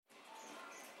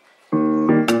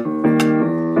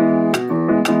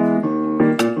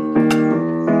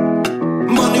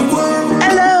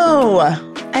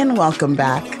welcome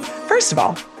back. First of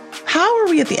all, how are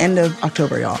we at the end of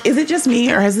October, y'all? Is it just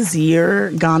me, or has this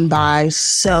year gone by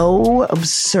so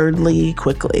absurdly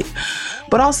quickly?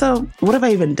 But also, what have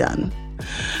I even done?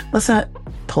 Let's not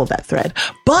pull that thread.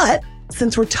 But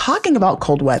since we're talking about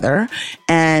cold weather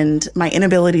and my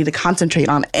inability to concentrate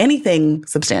on anything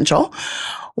substantial,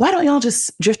 why don't y'all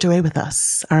just drift away with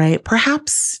us, all right?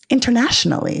 Perhaps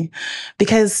internationally,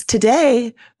 because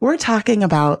today we're talking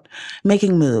about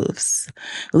making moves,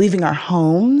 leaving our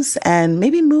homes, and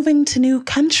maybe moving to new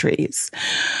countries.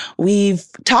 We've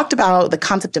talked about the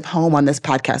concept of home on this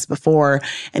podcast before,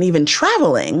 and even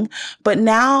traveling, but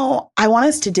now I want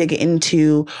us to dig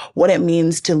into what it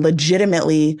means to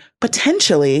legitimately,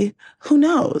 potentially, who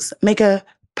knows, make a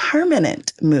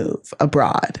permanent move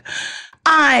abroad.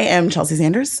 I am Chelsea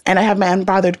Sanders, and I have my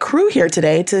unbothered crew here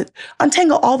today to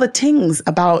untangle all the things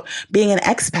about being an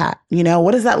expat. You know,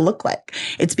 what does that look like?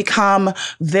 It's become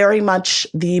very much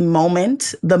the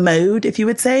moment, the mode, if you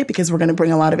would say, because we're going to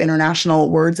bring a lot of international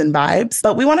words and vibes.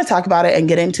 But we want to talk about it and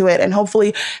get into it and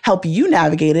hopefully help you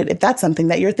navigate it if that's something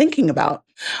that you're thinking about.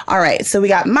 All right, so we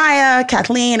got Maya,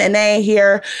 Kathleen, and Anae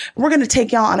here. We're going to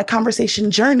take y'all on a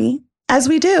conversation journey as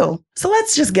we do. So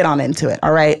let's just get on into it,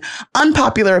 all right?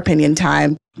 Unpopular opinion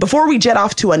time. Before we jet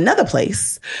off to another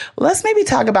place, let's maybe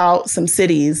talk about some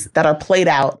cities that are played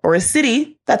out, or a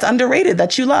city that's underrated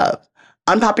that you love.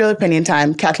 Unpopular opinion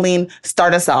time. Kathleen,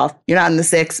 start us off. You're not in the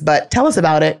six, but tell us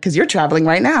about it because you're traveling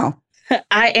right now.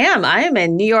 I am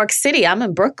in New York City. I'm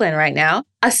in Brooklyn right now.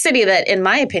 A city that, in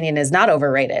my opinion, is not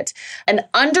overrated. An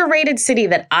underrated city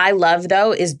that I love,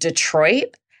 though, is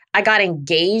Detroit. I got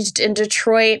engaged in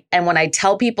Detroit. And when I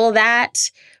tell people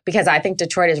that, because I think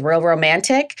Detroit is real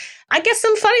romantic, I get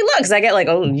some funny looks. I get like,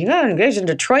 oh, you got engaged in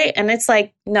Detroit? And it's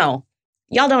like, no,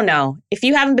 y'all don't know. If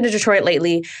you haven't been to Detroit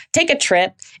lately, take a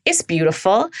trip. It's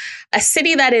beautiful. A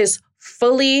city that is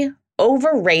fully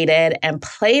overrated and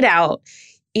played out,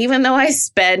 even though I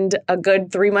spend a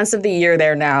good 3 months of the year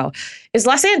there now, is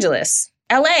Los Angeles,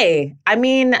 LA. I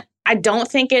mean, I don't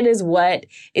think it is what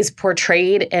is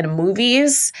portrayed in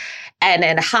movies and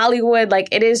in Hollywood. Like,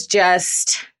 it is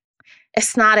just,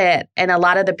 it's not it. And a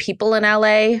lot of the people in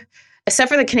LA, except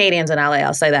for the Canadians in LA,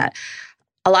 I'll say that,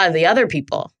 a lot of the other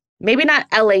people, maybe not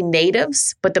LA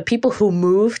natives, but the people who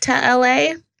move to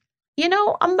LA, you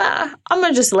know, I'm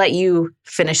going to just let you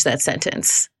finish that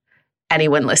sentence.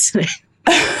 Anyone listening.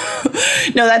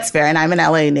 No, that's fair. And I'm an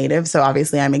LA native, so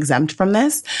obviously I'm exempt from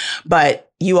this. But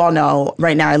you all know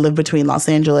right now I live between Los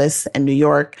Angeles and New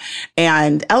York,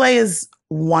 and LA is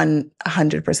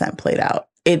 100% played out.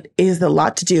 It is a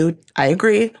lot to do. I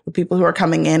agree with people who are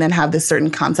coming in and have this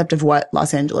certain concept of what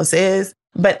Los Angeles is.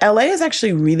 But LA is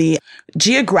actually really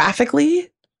geographically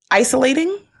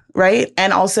isolating, right?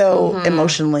 And also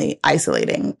emotionally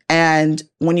isolating. And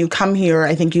when you come here,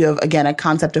 I think you have, again, a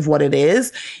concept of what it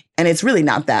is. And it's really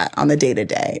not that on the day to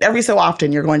day. Every so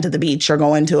often you're going to the beach or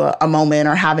going to a moment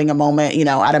or having a moment, you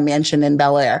know, at a mansion in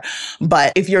Bel Air.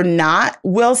 But if you're not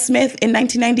Will Smith in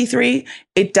 1993,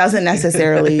 it doesn't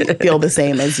necessarily feel the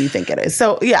same as you think it is.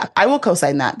 So yeah, I will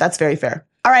co-sign that. That's very fair.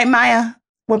 All right, Maya,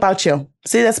 what about you?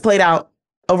 See, that's played out,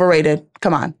 overrated.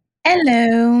 Come on.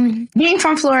 Hello. Being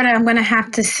from Florida, I'm going to have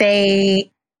to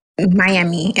say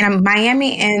Miami. And I'm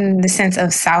Miami in the sense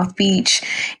of South Beach.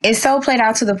 It's so played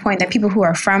out to the point that people who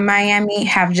are from Miami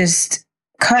have just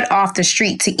cut off the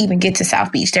street to even get to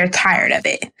South Beach. They're tired of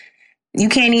it. You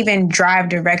can't even drive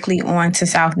directly onto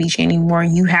South Beach anymore.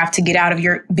 You have to get out of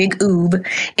your big oob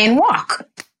and walk.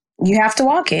 You have to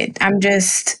walk it. I'm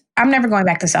never going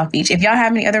back to South Beach. If y'all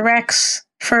have any other recs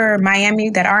for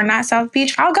Miami that are not South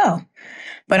Beach, I'll go.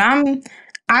 But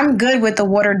I'm good with the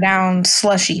watered down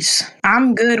slushies.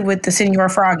 I'm good with the Senor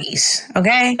Froggies.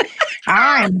 Okay,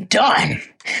 I'm done.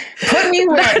 Put me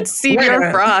where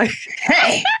Senor Frog.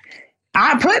 Hey,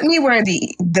 put me where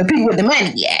the people with the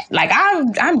money at. Like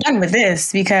I'm done with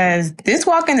this because this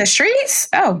walk in the streets.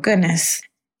 Oh goodness,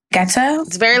 ghetto.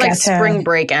 It's very like spring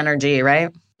break energy, right?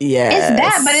 Yeah, it's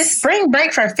that, but it's spring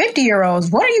break for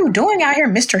 50-year-olds. What are you doing out here,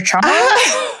 Mr.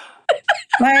 Charles?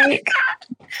 Like.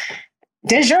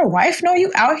 Does your wife know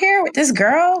you out here with this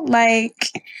girl?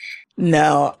 Like,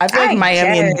 no, I feel like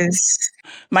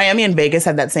Miami and Vegas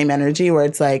have that same energy where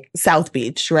it's like South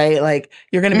Beach, right? Like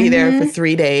you're going to be there for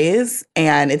 3 days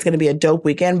and it's going to be a dope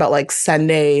weekend. But like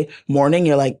Sunday morning,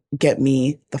 you're like, get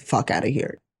me the fuck out of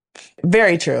here.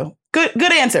 Very true.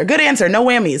 Good answer. Good answer. No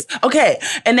whammies. Okay.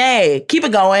 Anae, keep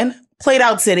it going. Played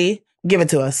out city. Give it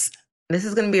to us. This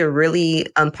is going to be a really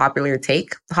unpopular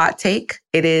hot take.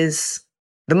 It is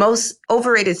the most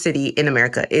overrated city in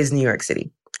America is New York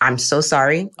City. I'm so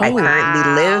sorry. I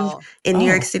currently live in New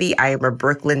York City. I am a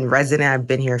Brooklyn resident. I've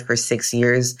been here for 6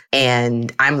 years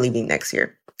and I'm leaving next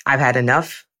year. I've had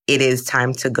enough. It is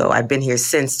time to go. I've been here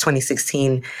since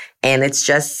 2016 and it's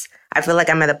just, I feel like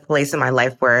I'm at a place in my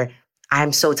life where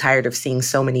I'm so tired of seeing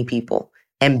so many people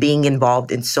and being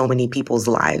involved in so many people's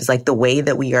lives. Like the way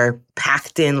that we are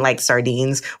packed in like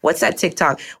sardines. What's that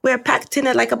TikTok? We're packed in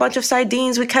it like a bunch of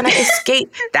sardines. We cannot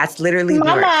escape. That's literally New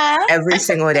York every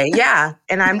single day. Yeah.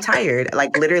 And I'm tired.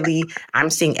 Like literally,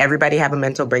 I'm seeing everybody have a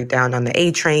mental breakdown on the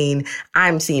A train.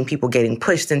 I'm seeing people getting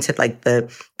pushed into like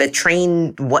the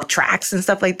train, tracks and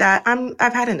stuff like that.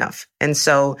 I've had enough. And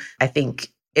so I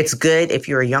think it's good if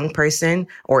you're a young person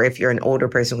or if you're an older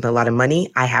person with a lot of money.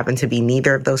 I happen to be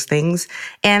neither of those things.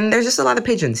 And there's just a lot of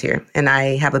pigeons here. And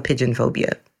I have a pigeon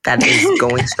phobia that is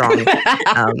going strong,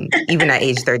 even at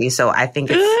age 30. So I think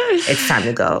it's time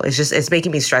to go. It's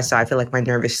making me stressed out. I feel like my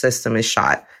nervous system is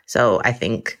shot. So I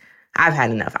think I've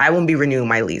had enough. I won't be renewing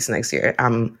my lease next year.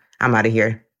 I'm out of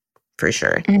here for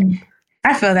sure.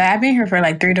 I feel that. I've been here for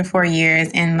like 3 to 4 years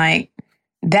and like,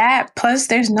 that plus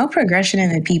there's no progression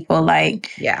in the people. Like,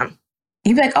 yeah,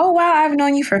 you be like, oh wow, I've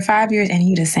known you for 5 years and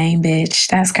you the same bitch.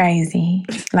 That's crazy.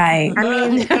 Like, I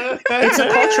mean, it's a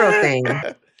cultural thing.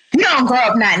 You don't grow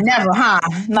up not never, huh?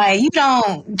 Like, you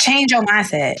don't change your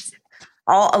mindset.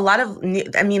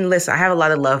 Listen, I have a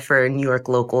lot of love for New York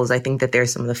locals. I think that they're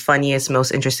some of the funniest, most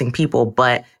interesting people,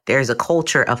 but there's a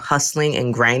culture of hustling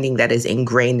and grinding that is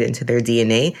ingrained into their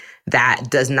DNA that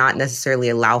does not necessarily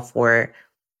allow for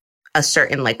a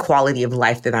certain like quality of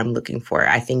life that I'm looking for.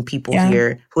 I think people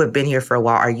here who have been here for a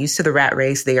while are used to the rat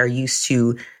race. They are used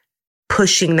to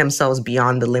pushing themselves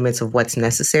beyond the limits of what's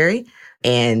necessary.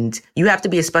 And you have to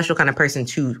be a special kind of person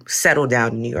to settle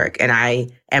down in New York. And I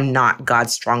am not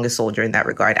God's strongest soldier in that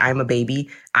regard. I'm a baby.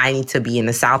 I need to be in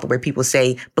the South where people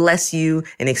say, bless you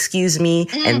and excuse me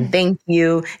and thank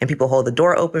you. And people hold the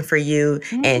door open for you.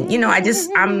 And,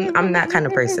 I'm that kind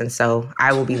of person. So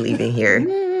I will be leaving here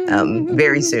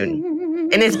very soon.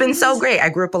 And it's been so great. I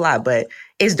grew up a lot, but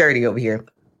it's dirty over here.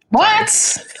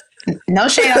 What? No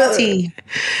shade on tea.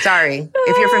 Sorry.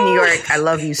 If you're from New York, I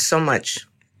love you so much.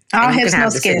 All hips, no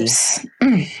skips.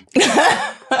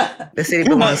 The city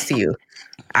belongs to you.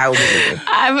 I will be leaving.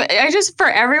 I just, for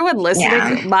everyone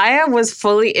listening, Maya was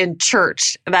fully in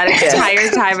church that entire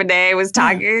time of day, was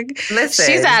talking. Listen.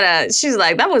 She's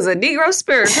like, that was a Negro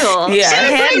spiritual.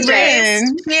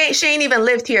 She ain't even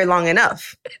lived here long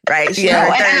enough, right? She's in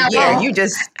her third year. You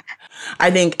just...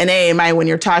 I think, and Maya, when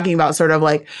you're talking about sort of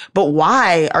like, but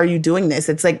why are you doing this?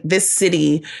 It's like this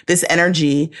city, this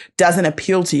energy doesn't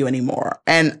appeal to you anymore.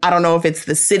 And I don't know if it's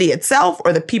the city itself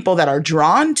or the people that are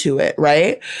drawn to it,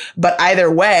 right? But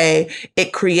either way,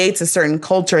 it creates a certain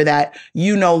culture that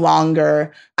you no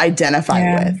longer identify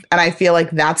with. And I feel like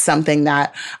that's something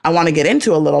that I want to get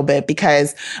into a little bit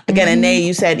because, again, Anae,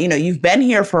 you said, you've been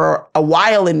here for a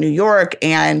while in New York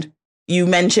and you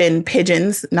mentioned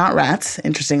pigeons, not rats,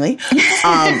 interestingly,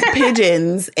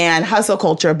 pigeons and hustle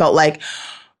culture. But like,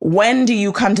 when do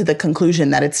you come to the conclusion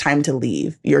that it's time to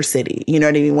leave your city? You know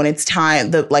what I mean? When it's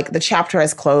time, the chapter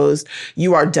has closed,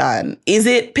 you are done. Is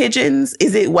it pigeons?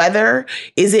 Is it weather?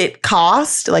 Is it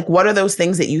cost? Like, what are those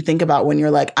things that you think about when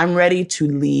you're like, I'm ready to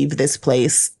leave this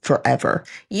place forever?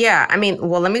 Yeah. I mean,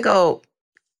 well, let me go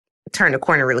turn the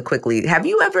corner really quickly. Have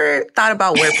you ever thought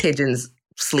about where pigeons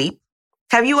sleep?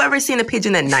 Have you ever seen a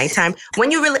pigeon at nighttime?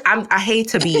 When you really, I hate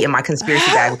to be in my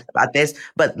conspiracy bag about this,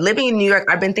 but living in New York,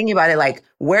 I've been thinking about it like,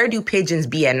 where do pigeons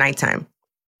be at nighttime?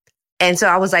 And so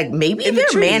I was like, maybe they're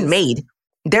man-made.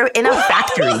 They're in a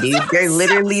factory, dude. They're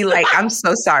literally like, I'm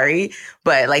so sorry,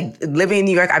 but like living in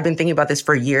New York, I've been thinking about this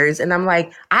for years. And I'm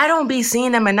like, I don't be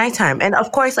seeing them at nighttime. And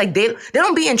of course, like they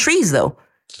don't be in trees though.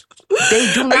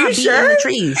 They do not be in the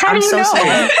trees. I'm so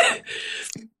sorry.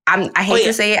 I hate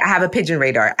to say it, I have a pigeon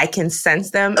radar. I can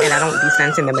sense them and I don't be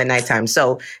sensing them at nighttime.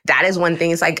 So that is one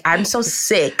thing. It's like, I'm so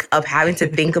sick of having to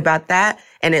think about that.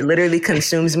 And it literally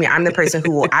consumes me. I'm the person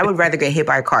who I would rather get hit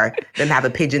by a car than have a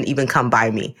pigeon even come by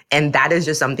me. And that is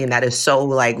just something that is so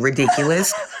like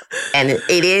ridiculous. And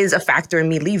it is a factor in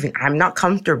me leaving. I'm not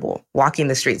comfortable walking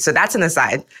the streets. So that's an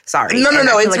aside. Sorry. No.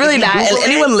 It's like really not. And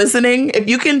anyone listening, if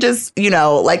you can just,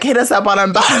 like hit us up on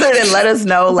Unbothered and let us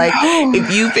know, like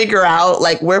if you figure out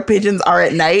like where pigeons are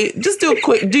at night, just do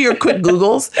your quick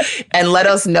Googles and let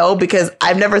us know because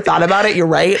I've never thought about it. You're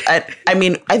right. I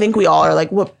mean, I think we all are like,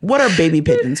 what are baby pigeons?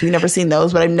 pigeons. We never seen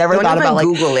those, but I've never Don't thought even about like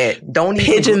Google it. Don't even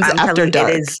pigeons after dark.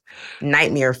 It is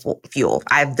nightmare fuel.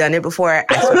 I've done it before.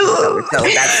 I swear so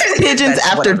that's pigeons that's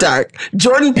after whatever. dark.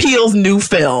 Jordan Peele's new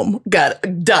film got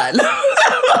done.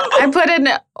 I put in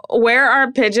where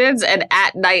are pigeons and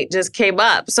at night just came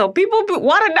up. So people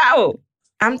want to know.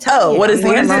 I'm telling you. What does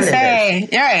it say?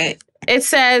 All right. It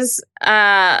says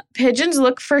pigeons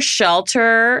look for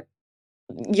shelter.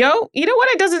 Yo, you know what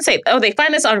it doesn't say? Oh, they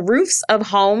find this on roofs of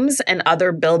homes and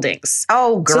other buildings.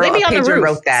 Oh, girl, so they be a on the pigeon roof,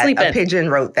 wrote that. sleeping. A pigeon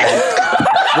wrote that.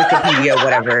 Wikipedia,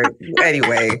 whatever.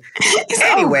 Anyway,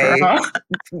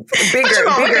 bigger.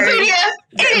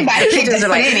 Anybody Pigeons are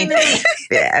like anything.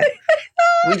 Yeah.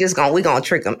 we gonna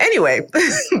trick them. Anyway,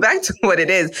 back to what it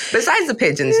is. Besides the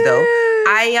pigeons, though,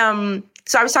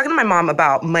 so I was talking to my mom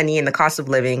about money and the cost of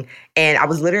living, and I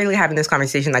was literally having this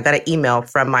conversation. I got an email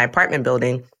from my apartment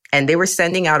building, and they were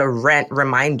sending out a rent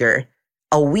reminder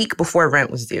a week before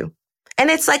rent was due. And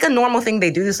it's like a normal thing.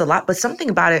 They do this a lot, but something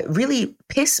about it really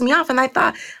pissed me off. And I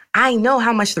thought, I know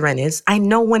how much the rent is. I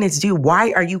know when it's due.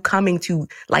 Why are you coming to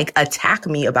like attack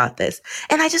me about this?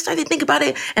 And I just started thinking about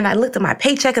it. And I looked at my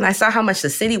paycheck and I saw how much the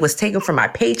city was taking from my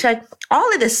paycheck,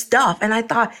 all of this stuff. And I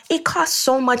thought it costs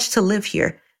so much to live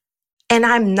here. And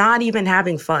I'm not even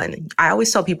having fun. I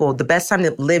always tell people the best time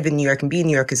to live in New York and be in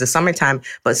New York is the summertime.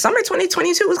 But summer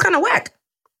 2022 was kind of whack.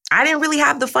 I didn't really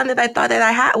have the fun that I thought that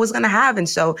I was going to have. And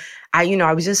so I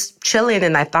was just chilling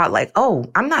and I thought like, oh,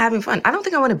 I'm not having fun. I don't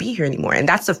think I want to be here anymore. And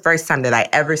that's the first time that I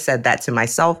ever said that to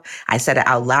myself. I said it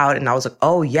out loud and I was like,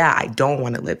 oh yeah, I don't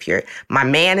want to live here. My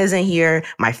man isn't here.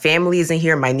 My family isn't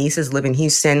here. My nieces live in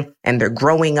Houston and they're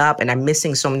growing up and I'm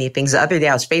missing so many things. The other day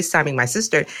I was FaceTiming my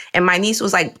sister and my niece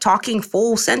was like talking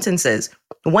full sentences.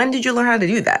 When did you learn how to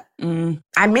do that?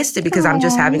 I missed it because I'm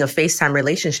just having a FaceTime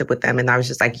relationship with them. And I was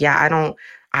just like, yeah,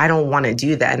 I don't want to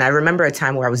do that. And I remember a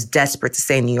time where I was desperate to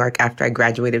stay in New York after I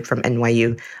graduated from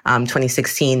NYU,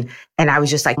 2016. And I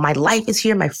was just like, my life is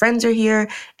here. My friends are here.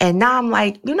 And now I'm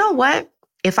like, you know what?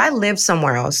 If I lived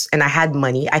somewhere else and I had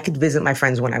money, I could visit my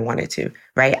friends when I wanted to,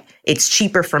 right? It's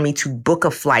cheaper for me to book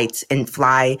a flight and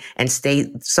fly and stay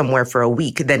somewhere for a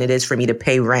week than it is for me to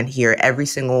pay rent here every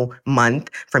single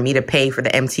month, for me to pay for the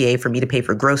MTA, for me to pay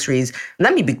for groceries.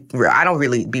 Let me be real. I don't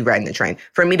really be riding the train.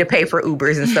 For me to pay for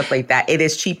Ubers and stuff like that, it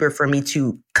is cheaper for me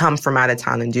to come from out of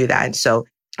town and do that. And so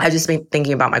I've just been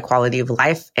thinking about my quality of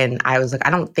life. And I was like, I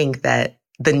don't think that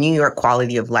the New York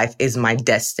quality of life is my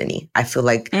destiny. I feel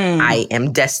like I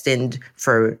am destined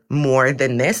for more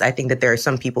than this. I think that there are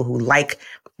some people who like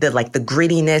the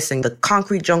grittiness and the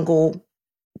concrete jungle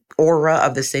aura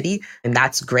of the city, and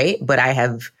that's great. But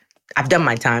I've done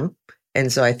my time.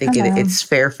 And so I think it's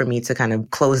fair for me to kind of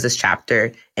close this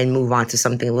chapter and move on to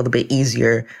something a little bit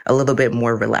easier, a little bit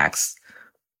more relaxed.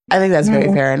 I think that's very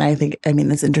fair. And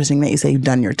it's interesting that you say you've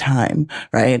done your time,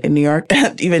 right? In New York,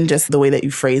 even just the way that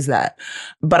you phrase that.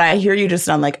 But I hear you just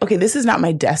on like, okay, this is not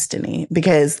my destiny.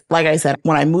 Because like I said,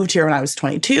 when I moved here when I was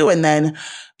 22 and then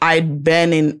I'd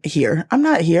been in here, I'm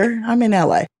not here, I'm in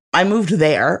LA. I moved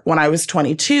there when I was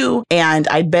 22 and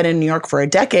I'd been in New York for a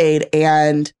decade.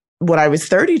 And when I was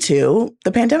 32,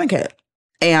 the pandemic hit.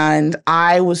 And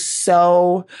I was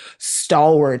so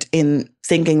stalwart in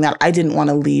thinking that I didn't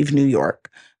want to leave New York.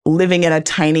 Living in a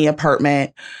tiny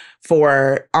apartment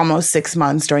for almost 6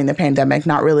 months during the pandemic,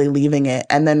 not really leaving it,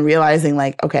 and then realizing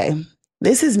like, okay,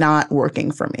 this is not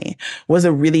working for me was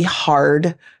a really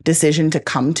hard decision to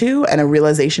come to and a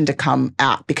realization to come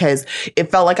at because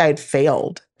it felt like I had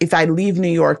failed. If I leave New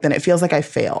York, then it feels like I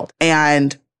failed.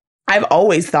 And I've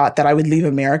always thought that I would leave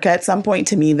America at some point.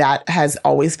 To me, that has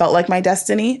always felt like my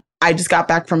destiny. I just got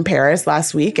back from Paris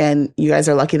last week, and you guys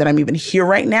are lucky that I'm even here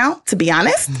right now, to be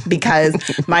honest, because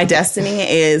my destiny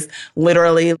is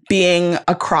literally being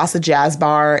across a jazz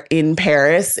bar in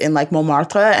Paris in like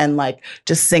Montmartre and like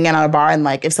just singing at a bar. And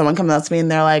like, if someone comes up to me and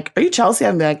they're like, are you Chelsea?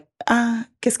 I'm like,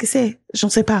 qu'est-ce que c'est? Je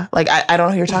ne sais pas. Like, I don't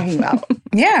know who you're talking about.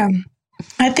 Yeah.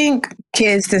 I think,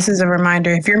 kids, this is a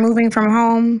reminder. If you're moving from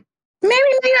home, maybe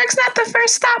New York's not the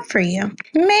first stop for you.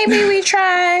 Maybe we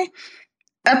try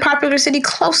a popular city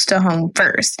close to home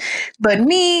first. But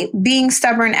me, being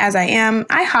stubborn as I am,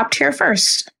 I hopped here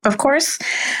first, of course.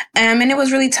 And it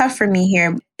was really tough for me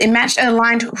here. It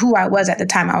aligned who I was at the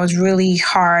time. I was really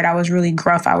hard. I was really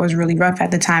gruff. I was really rough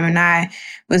at the time. And I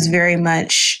was very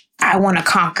much, I want to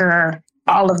conquer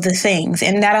all of the things.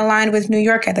 And that aligned with New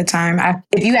York at the time.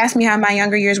 If you ask me how my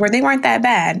younger years were, they weren't that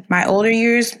bad. My older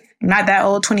years, not that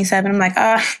old, 27. I'm like,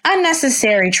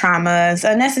 unnecessary traumas,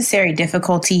 unnecessary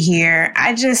difficulty here.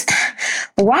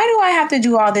 Why do I have to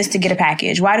do all this to get a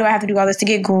package? Why do I have to do all this to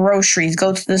get groceries,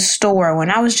 go to the store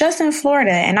when I was just in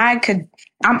Florida and I could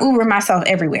I'm Uber myself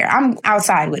everywhere. I'm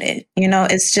outside with it. You know,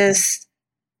 it's just,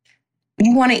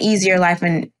 you want an easier life.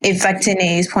 And it's like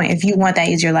Tanae's point, if you want that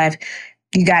easier life,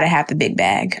 you got to have the big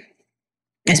bag,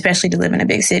 especially to live in a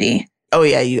big city. Oh,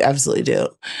 yeah, you absolutely do.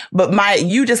 But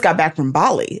you just got back from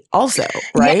Bali also,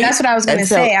 right? Yeah, that's what I was going to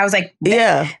say. I was like,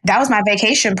 that was my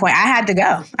vacation point. I had to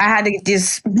go. I had to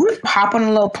just hop on a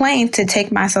little plane to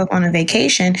take myself on a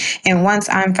vacation. And once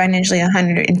I'm financially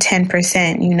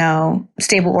 110%, you know,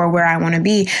 stable or where I want to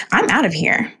be, I'm out of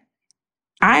here.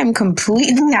 I am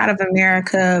completely out of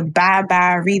America.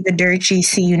 Bye-bye, arrivederci,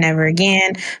 see you never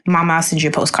again. Mama, I'll send you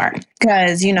a postcard.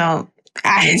 Because, you know,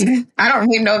 I don't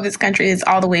really know if this country is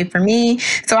all the way for me.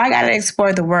 So I got to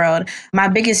explore the world. My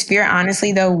biggest fear,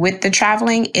 honestly, though, with the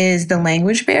traveling is the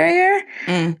language barrier.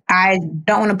 I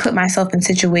don't want to put myself in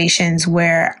situations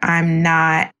where I'm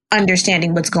not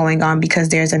understanding what's going on because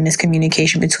there's a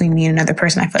miscommunication between me and another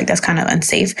person. I feel like that's kind of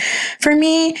unsafe for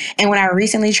me. And when I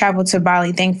recently traveled to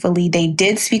Bali, thankfully, they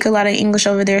did speak a lot of English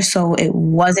over there. So it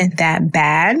wasn't that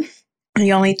bad.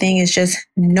 The only thing is just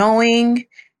knowing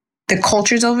the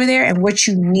cultures over there and what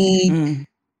you need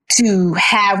to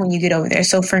have when you get over there.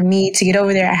 So for me to get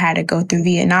over there, I had to go through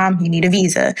Vietnam. You need a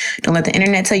visa. Don't let the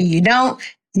internet tell you you don't.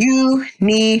 You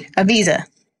need a visa.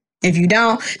 If you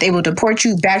don't, they will deport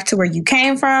you back to where you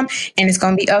came from, and it's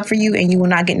going to be up for you, and you will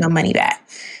not get no money back.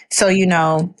 So, you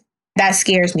know, that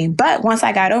scares me. But once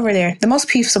I got over there, the most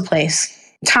peaceful place.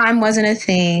 Time wasn't a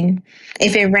thing.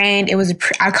 If it rained, it was,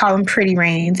 I call them pretty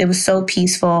rains. It was so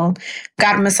peaceful.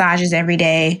 Got massages every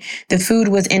day. The food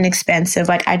was inexpensive.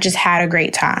 Like, I just had a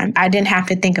great time. I didn't have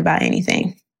to think about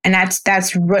anything. And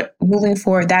that's what, moving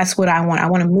forward, that's what I want. I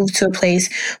want to move to a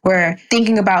place where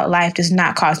thinking about life does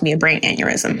not cause me a brain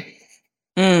aneurysm.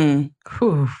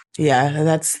 Yeah,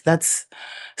 that's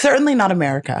certainly not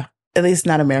America. At least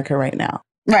not America right now.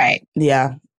 Right.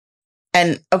 Yeah.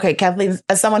 And okay, Kathleen,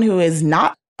 as someone who is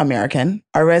not American,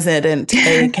 a resident,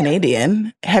 a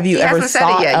Canadian, have you ever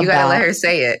thought about... You got to let her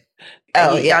say it.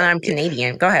 Oh, yeah. I'm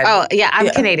Canadian. Go ahead. Oh, yeah, I'm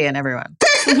Canadian, everyone.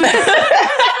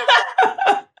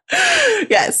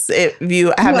 Yes, if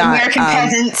you have not... American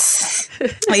peasants.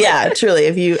 Yeah, truly.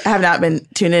 If you have not been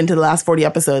tuned into the last 40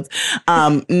 episodes,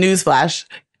 newsflash,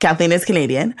 Kathleen is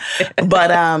Canadian.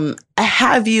 But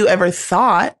have you ever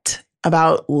thought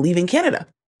about leaving Canada?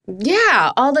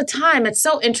 Yeah, all the time. It's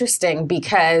so interesting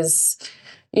because,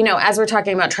 you know, as we're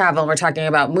talking about travel and we're talking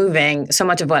about moving, so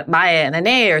much of what Maya and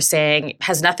Anae are saying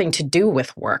has nothing to do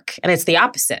with work. And it's the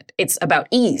opposite. It's about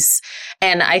ease.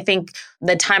 And I think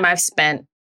the time I've spent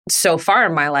so far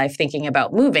in my life thinking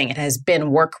about moving, it has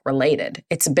been work related.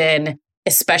 It's been,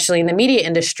 especially in the media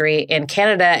industry in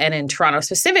Canada and in Toronto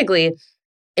specifically,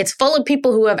 it's full of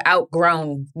people who have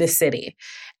outgrown the city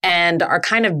and are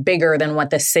kind of bigger than what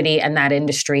the city and that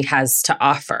industry has to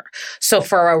offer. So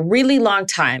for a really long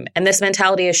time, and this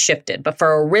mentality has shifted, but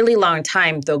for a really long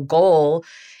time, the goal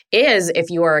is,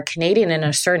 if you are a Canadian in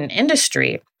a certain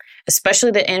industry, especially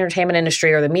the entertainment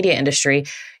industry or the media industry,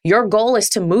 your goal is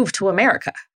to move to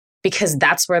America because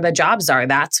that's where the jobs are.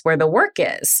 That's where the work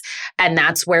is. And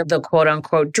that's where the quote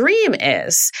unquote dream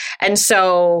is. And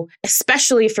so,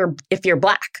 especially if you're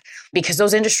Black, because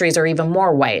those industries are even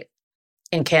more white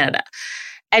in Canada.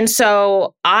 And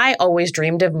so I always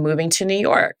dreamed of moving to New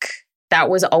York. That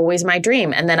was always my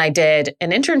dream. And then I did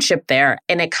an internship there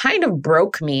and it kind of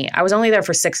broke me. I was only there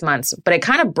for 6 months, but it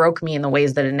kind of broke me in the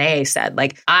ways that Anae said.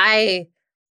 Like, I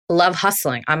love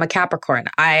hustling. I'm a Capricorn.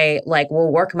 I will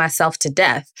work myself to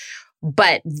death.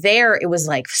 But there it was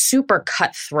like super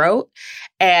cutthroat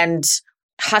and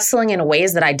hustling in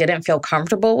ways that I didn't feel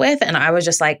comfortable with. And I was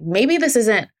just like, maybe this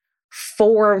isn't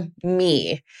for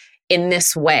me in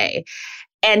this way.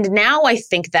 And now I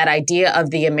think that idea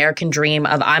of the American dream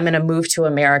of I'm going to move to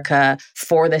America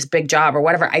for this big job or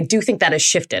whatever, I do think that has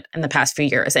shifted in the past few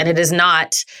years. And it is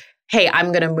not, hey,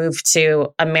 I'm going to move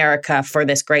to America for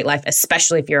this great life,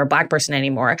 especially if you're a Black person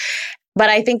anymore. But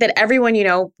I think that everyone, you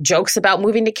know, jokes about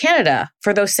moving to Canada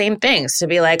for those same things, to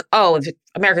be like, oh, if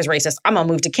America's racist, I'm going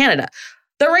to move to Canada.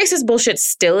 The racist bullshit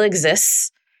still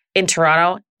exists in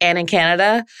Toronto and in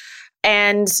Canada.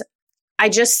 And I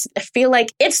just feel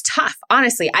like it's tough,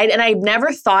 honestly. I've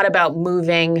never thought about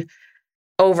moving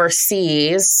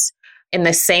overseas in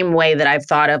the same way that I've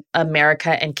thought of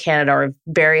America and Canada or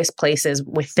various places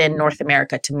within North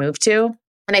America to move to.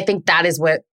 And I think that is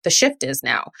what the shift is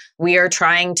now. We are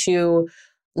trying to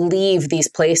leave these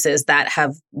places that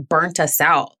have burnt us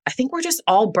out. I think we're just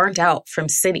all burnt out from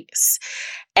cities.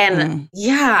 And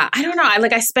yeah, I don't know.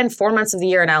 I spend 4 months of the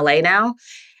year in LA now,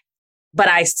 but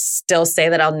I still say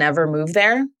that I'll never move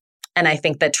there. And I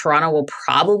think that Toronto will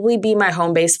probably be my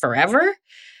home base forever.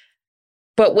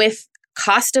 But with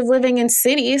cost of living in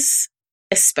cities,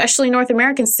 especially North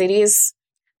American cities,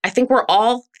 I think we're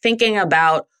all thinking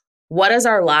about what does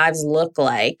our lives look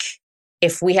like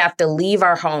if we have to leave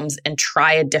our homes and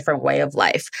try a different way of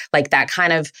life, like that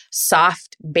kind of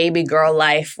soft baby girl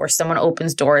life where someone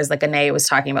opens doors like Anae was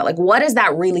talking about. Like, what does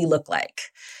that really look like?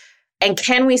 And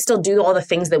can we still do all the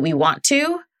things that we want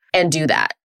to and do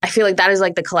that? I feel like that is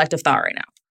like the collective thought right now.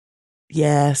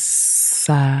 Yes,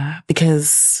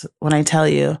 because when I tell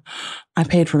you, I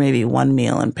paid for maybe one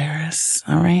meal in Paris,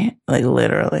 all right? Like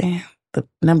literally, the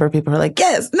number of people who are like,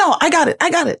 yes, no, I got it.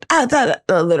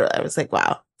 Literally, I was like,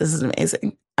 wow, this is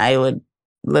amazing. I would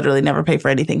literally never pay for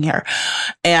anything here.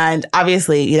 And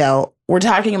obviously, you know, we're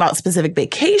talking about specific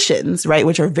vacations, right?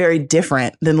 Which are very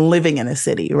different than living in a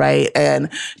city, right? And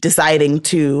deciding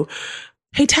to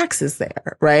pay taxes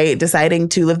there, right? Deciding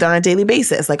to live there on a daily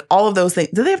basis, like all of those things.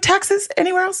 Do they have taxes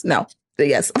anywhere else? No.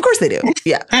 Yes, of course they do.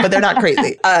 Yeah, but they're not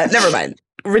crazy. Never mind.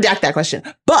 Redact that question.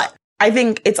 But I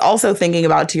think it's also thinking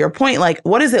about, to your point, like,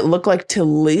 what does it look like to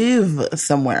live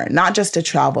somewhere, not just to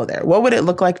travel there? What would it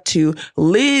look like to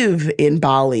live in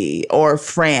Bali or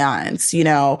France, you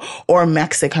know, or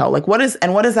Mexico? Like, what does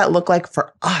that look like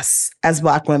for us as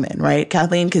Black women, right,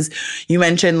 Kathleen? Because you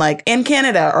mentioned, like, in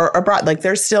Canada or abroad, like,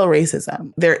 there's still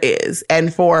racism. There is.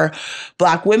 And for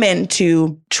Black women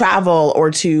to travel or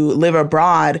to live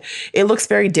abroad, it looks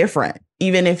very different.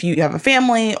 Even if you have a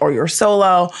family or you're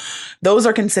solo, those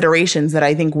are considerations that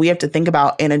I think we have to think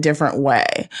about in a different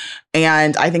way.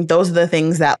 And I think those are the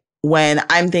things that when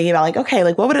I'm thinking about, like, okay,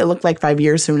 like, what would it look like 5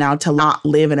 years from now to not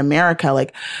live in America?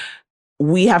 Like,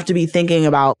 we have to be thinking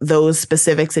about those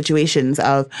specific situations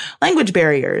of language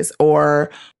barriers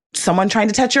or someone trying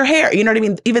to touch your hair. You know what I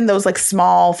mean? Even those like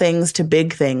small things to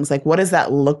big things. Like, what does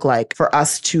that look like for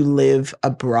us to live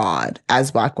abroad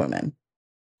as Black women?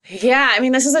 Yeah, I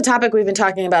mean, this is a topic we've been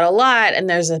talking about a lot, and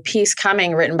there's a piece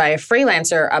coming written by a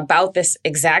freelancer about this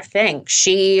exact thing.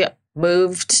 She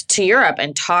moved to Europe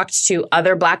and talked to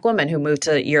other Black women who moved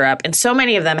to Europe, and so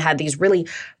many of them had these really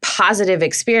positive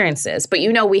experiences. But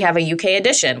you know, we have a UK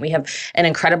edition. We have an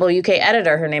incredible UK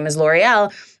editor. Her name is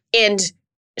L'Oreal, and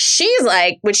she's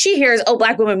like, when she hears, oh,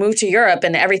 Black women moved to Europe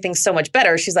and everything's so much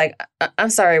better, she's like, I'm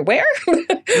sorry, where?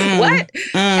 What?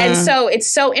 And so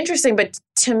it's so interesting. But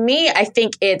to me, I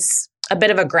think it's a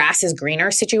bit of a grass is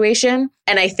greener situation.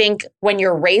 And I think when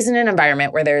you're raised in an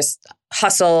environment where there's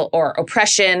hustle or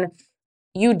oppression,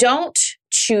 you don't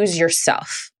choose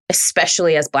yourself,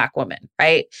 especially as Black women,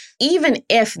 right? Even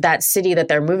if that city that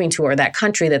they're moving to or that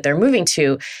country that they're moving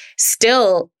to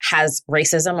still has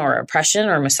racism or oppression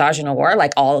or misogyny war,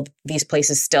 like all of these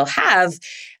places still have,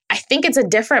 I think it's a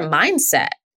different mindset.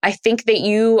 I think that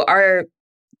you are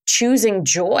choosing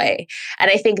joy.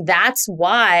 And I think that's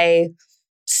why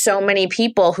so many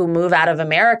people who move out of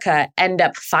America end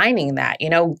up finding that. You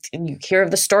know, you hear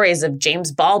of the stories of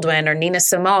James Baldwin or Nina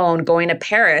Simone going to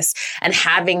Paris and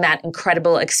having that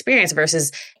incredible experience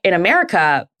versus in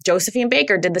America, Josephine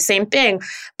Baker did the same thing.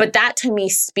 But that to me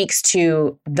speaks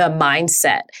to the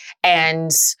mindset.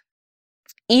 And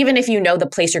even if you know the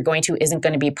place you're going to isn't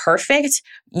going to be perfect,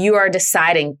 you are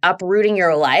deciding uprooting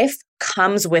your life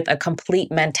comes with a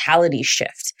complete mentality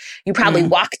shift. You probably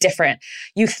walk different.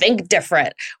 You think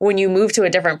different when you move to a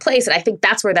different place. And I think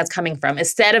that's where that's coming from.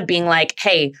 Instead of being like,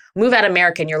 hey, move out of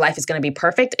America and your life is going to be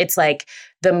perfect. It's like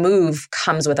the move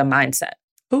comes with a mindset.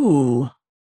 Ooh.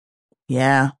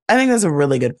 Yeah. I think that's a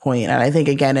really good point. And I think,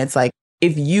 again, it's like,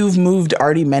 if you've moved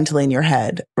already mentally in your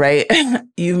head, right?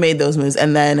 You've made those moves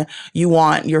and then you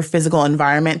want your physical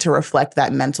environment to reflect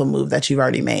that mental move that you've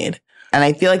already made. And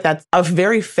I feel like that's a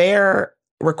very fair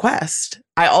request.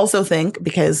 I also think,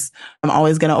 because I'm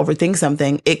always going to overthink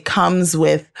something, it comes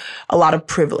with a lot of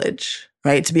privilege,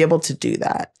 right? To be able to do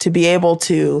that, to be able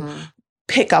to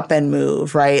pick up and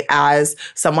move, right? As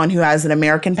someone who has an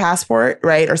American passport,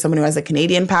 right? Or someone who has a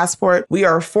Canadian passport, we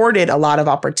are afforded a lot of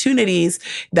opportunities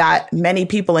that many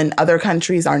people in other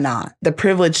countries are not. The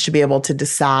privilege to be able to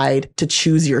decide to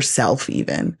choose yourself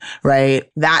even, right?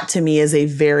 That to me is a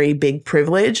very big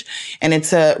privilege. And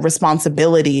it's a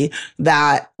responsibility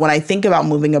that when I think about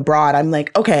moving abroad, I'm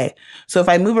like, okay, so if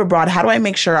I move abroad, how do I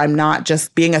make sure I'm not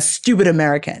just being a stupid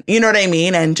American? You know what I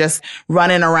mean? And just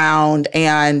running around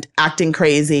and acting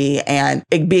crazy and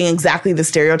it being exactly the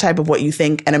stereotype of what you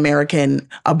think an American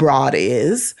abroad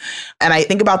is. And I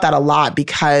think about that a lot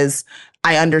because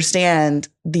I understand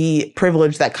the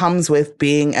privilege that comes with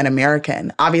being an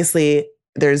American. Obviously,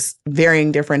 there's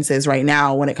varying differences right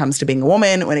now when it comes to being a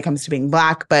woman, when it comes to being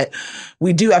Black, but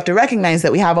we do have to recognize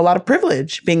that we have a lot of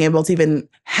privilege being able to even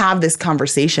have this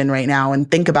conversation right now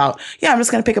and think about, yeah, I'm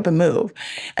just going to pick up and move.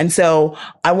 And so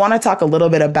I want to talk a little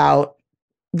bit about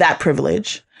that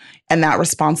privilege and that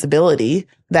responsibility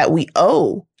that we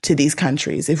owe to these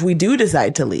countries if we do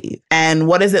decide to leave? And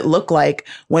what does it look like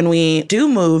when we do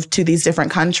move to these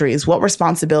different countries? What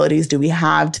responsibilities do we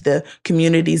have to the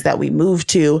communities that we move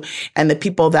to and the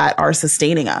people that are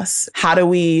sustaining us? How do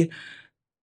we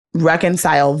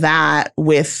reconcile that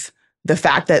with the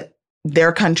fact that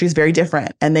their country is very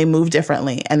different and they move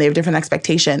differently and they have different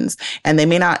expectations and they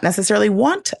may not necessarily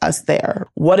want us there?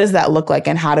 What does that look like?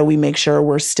 And how do we make sure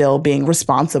we're still being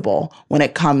responsible when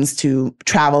it comes to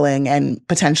traveling and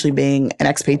potentially being an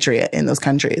expatriate in those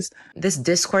countries? This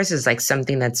discourse is like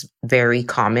something that's very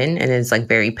common and is like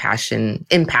very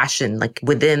impassioned, like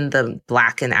within the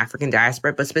Black and African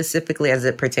diaspora, but specifically as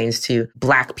it pertains to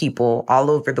Black people all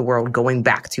over the world going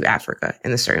back to Africa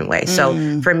in a certain way.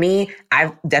 So for me,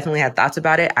 I've definitely had thoughts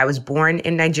about it. I was born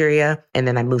in Nigeria and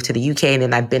then I moved to the UK and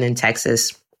then I've been in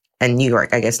Texas and New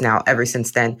York, I guess now ever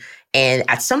since then. And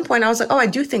at some point I was like, oh, I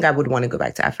do think I would want to go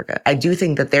back to Africa. I do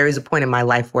think that there is a point in my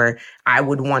life where I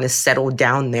would want to settle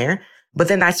down there. But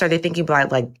then I started thinking about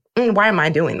why am I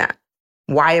doing that?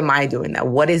 Why am I doing that?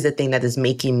 What is the thing that is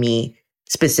making me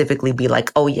specifically be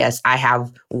like, oh yes, I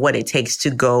have what it takes to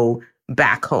go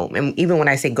back home. And even when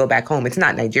I say go back home, it's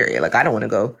not Nigeria. Like I don't want to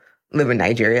go live in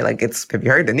Nigeria. Like have you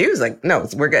heard the news? Like, no,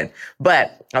 we're good.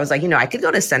 But I was like, I could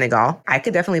go to Senegal. I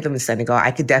could definitely live in Senegal.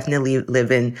 I could definitely live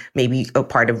in maybe a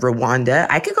part of Rwanda.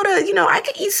 I could go to, I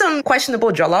could eat some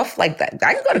questionable jollof like that.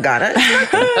 I could go to Ghana.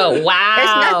 Oh, wow.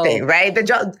 It's nothing, right?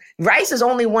 Rice is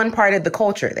only one part of the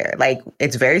culture there. Like,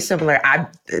 it's very similar. I've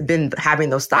been having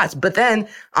those thoughts. But then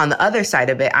on the other side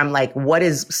of it, I'm like, what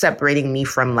is separating me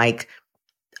from like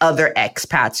other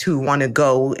expats who want to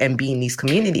go and be in these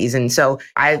communities? And so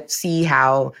I see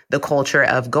how the culture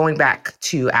of going back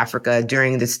to Africa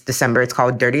during this December, it's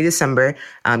called Dirty December.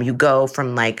 You go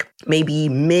from like maybe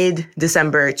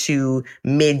mid-December to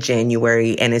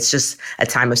mid-January, and it's just a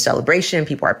time of celebration.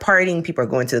 People are partying. People are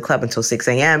going to the club until 6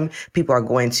 a.m. People are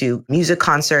going to music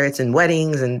concerts and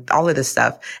weddings and all of this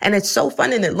stuff. And it's so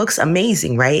fun and it looks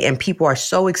amazing, right? And people are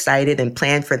so excited and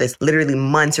planned for this literally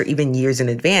months or even years in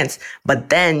advance. But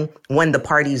then when the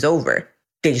party's over,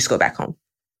 they just go back home,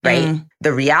 right?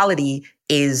 The reality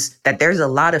is that there's a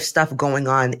lot of stuff going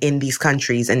on in these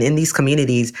countries and in these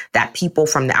communities that people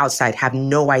from the outside have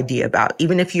no idea about.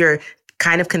 Even if you're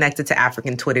kind of connected to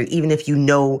African Twitter, even if you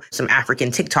know some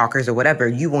African TikTokers or whatever,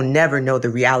 you will never know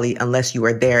the reality unless you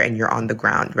are there and you're on the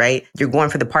ground, right? You're going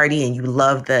for the party and you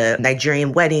love the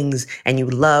Nigerian weddings and you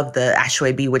love the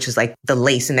Asoebi, which is like the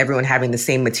lace and everyone having the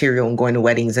same material and going to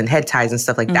weddings and head ties and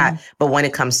stuff like that. But when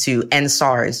it comes to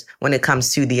NSARS, when it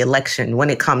comes to the election, when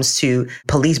it comes to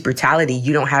police brutality,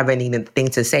 you don't have anything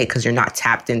to say because you're not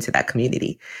tapped into that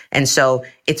community. And so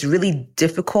it's really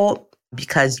difficult,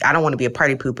 because I don't want to be a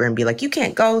party pooper and be like, you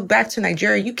can't go back to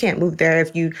Nigeria. You can't move there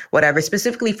if you, whatever.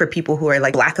 Specifically for people who are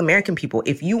like Black American people.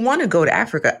 If you want to go to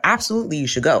Africa, absolutely you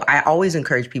should go. I always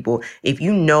encourage people, if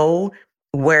you know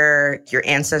where your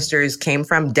ancestors came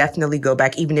from, definitely go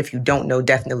back. Even if you don't know,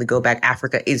 definitely go back.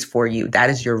 Africa is for you. That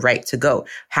is your right to go.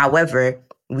 However,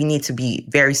 we need to be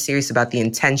very serious about the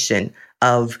intention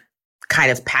of kind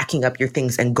of packing up your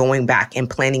things and going back and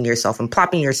planning yourself and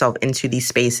plopping yourself into these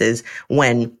spaces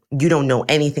when you don't know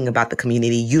anything about the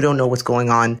community. You don't know what's going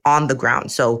on the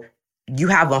ground. So you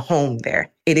have a home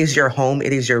there. It is your home.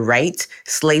 It is your right.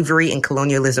 Slavery and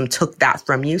colonialism took that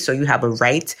from you. So you have a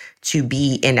right to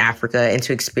be in Africa and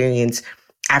to experience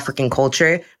African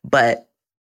culture, but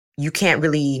you can't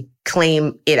really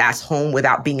claim it as home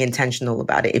without being intentional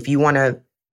about it. If you want to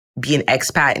be an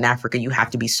expat in Africa, you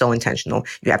have to be so intentional.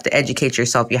 You have to educate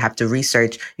yourself. You have to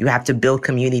research. You have to build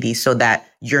community so that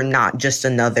you're not just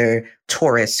another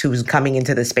tourist who's coming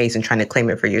into the space and trying to claim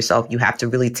it for yourself. You have to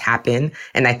really tap in.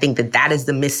 And I think that that is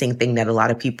the missing thing that a lot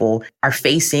of people are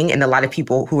facing. And a lot of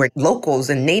people who are locals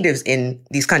and natives in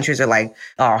these countries are like,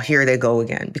 oh, here they go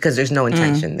again, because there's no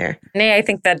intention there. Nay, I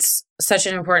think that's such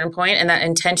an important point. And that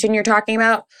intention you're talking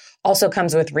about also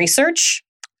comes with research.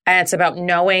 And it's about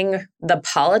knowing the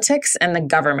politics and the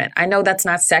government. I know that's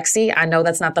not sexy. I know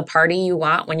that's not the party you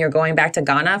want when you're going back to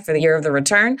Ghana for the year of the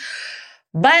return.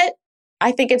 But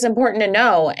I think it's important to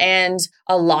know. And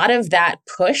a lot of that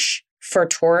push for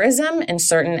tourism in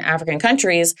certain African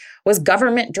countries was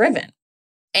government driven.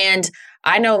 And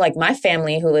I know like my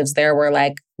family who lives there were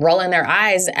like rolling their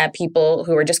eyes at people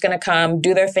who are just going to come,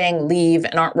 do their thing, leave,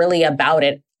 and aren't really about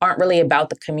it. Aren't really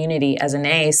about the community, as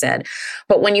Anae said.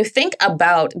 But when you think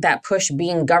about that push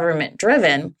being government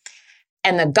driven,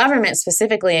 And the government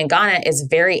specifically in Ghana is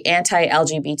very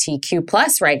anti-LGBTQ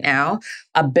plus right now.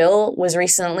 A bill was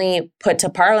recently put to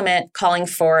parliament calling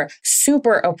for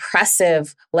super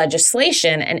oppressive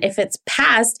legislation. And if it's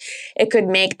passed, it could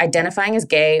make identifying as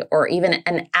gay or even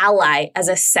an ally as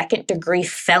a second-degree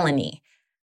felony.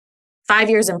 5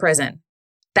 years in prison.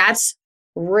 That's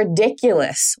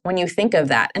ridiculous when you think of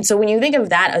that. And so when you think of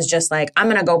that as just like, I'm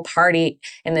going to go party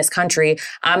in this country,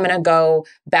 I'm going to go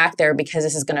back there because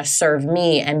this is going to serve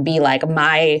me and be like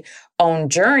my own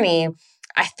journey,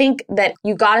 I think that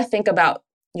you got to think about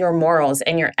your morals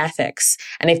and your ethics.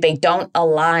 And if they don't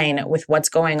align with what's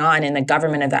going on in the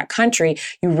government of that country,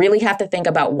 you really have to think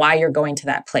about why you're going to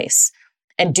that place.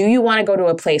 And do you want to go to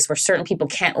a place where certain people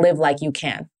can't live like you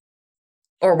can?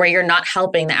 Or where you're not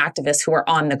helping the activists who are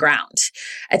on the ground.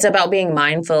 It's about being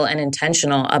mindful and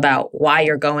intentional about why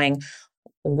you're going,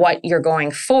 what you're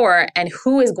going for, and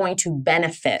who is going to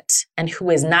benefit and who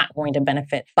is not going to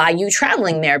benefit by you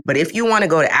traveling there. But if you want to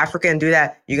go to Africa and do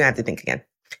that, you're going to have to think again.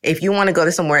 If you want to go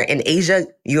to somewhere in Asia,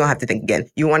 you're going to have to think again.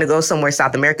 You want to go somewhere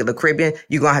South America, the Caribbean,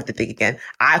 you're going to have to think again.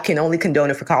 I can only condone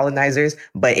it for colonizers,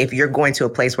 but if you're going to a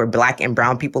place where Black and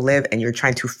brown people live and you're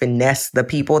trying to finesse the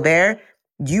people there,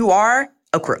 you are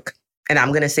a crook. And I'm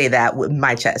going to say that with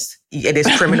my chest. It is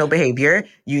criminal behavior.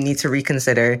 You need to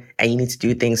reconsider and you need to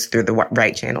do things through the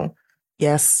right channel.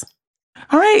 Yes.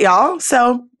 All right, y'all.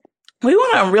 So we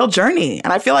went on a real journey.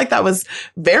 And I feel like that was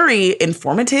very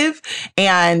informative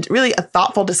and really a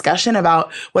thoughtful discussion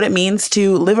about what it means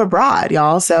to live abroad,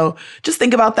 y'all. So just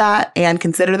think about that and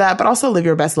consider that, but also live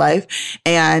your best life.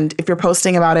 And if you're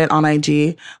posting about it on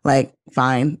IG, like,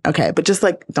 fine. Okay. But just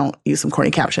like, don't use some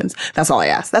corny captions. That's all I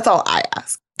ask. That's all I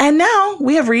ask. And now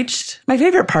we have reached my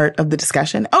favorite part of the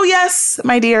discussion. Oh, yes,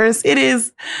 my dears, it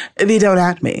is the Don't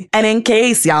At Me. And in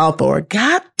case y'all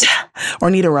forgot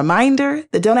or need a reminder,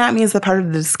 the Don't At Me is the part of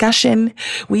the discussion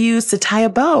we use to tie a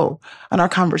bow on our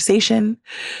conversation,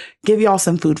 give y'all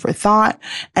some food for thought,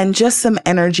 and just some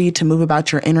energy to move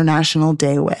about your international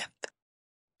day with.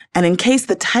 And in case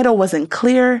the title wasn't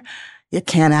clear, you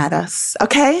can't add us,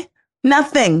 okay?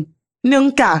 Nothing,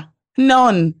 nunca,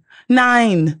 non,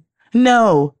 nine.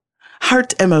 No,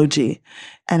 heart emoji,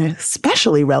 and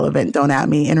especially relevant Don't At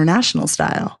Me international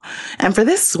style. And for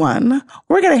this one,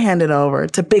 we're going to hand it over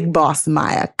to Big Boss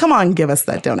Maya. Come on, give us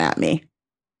that Don't At Me.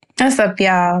 What's up,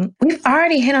 y'all? We've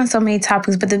already hit on so many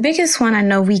topics, but the biggest one I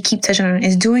know we keep touching on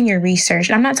is doing your research.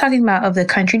 I'm not talking about of the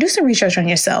country. Do some research on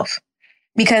yourself.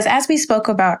 Because as we spoke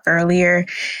about earlier,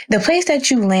 the place that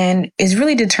you land is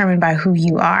really determined by who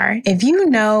you are. If you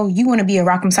know you want to be a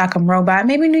rock'em sock'em robot,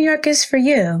 maybe New York is for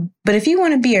you. But if you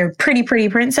want to be a pretty, pretty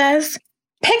princess,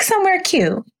 pick somewhere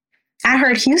cute. I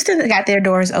heard Houston got their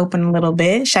doors open a little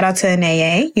bit. Shout out to an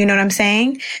AA. You know what I'm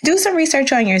saying? Do some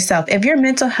research on yourself. If your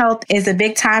mental health is a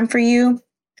big time for you,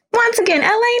 once again, LA,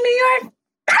 New York,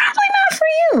 probably not for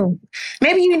you.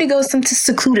 Maybe you need to go some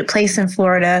secluded place in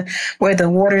Florida where the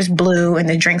water's blue and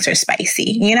the drinks are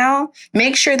spicy, you know?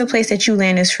 Make sure the place that you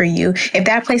land is for you. If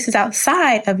that place is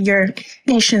outside of your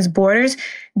nation's borders,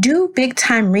 do big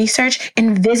time research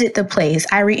and visit the place.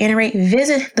 I reiterate,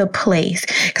 visit the place.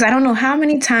 Because I don't know how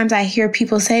many times I hear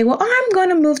people say, well, I'm going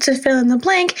to move to fill in the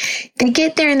blank. They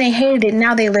get there and they hated it.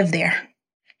 Now they live there.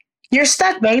 You're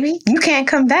stuck, baby. You can't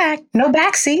come back. No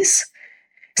backseas.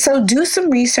 So do some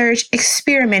research,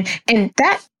 experiment, and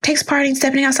that takes part in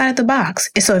stepping outside of the box.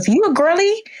 And so if you a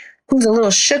girly who's a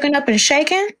little shooken up and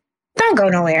shaken, don't go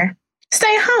nowhere.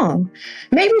 Stay home.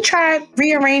 Maybe try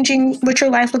rearranging what your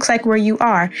life looks like where you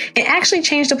are and actually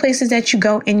change the places that you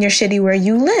go in your city where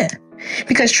you live.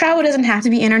 Because travel doesn't have to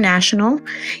be international.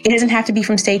 It doesn't have to be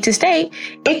from state to state.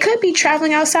 It could be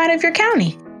traveling outside of your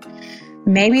county.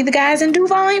 Maybe the guys in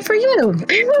Duval ain't for you.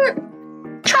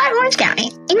 Try Orange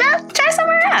County, you know? Try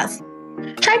somewhere else.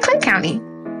 Try Clay County.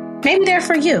 Maybe they're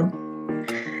for you.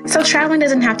 So traveling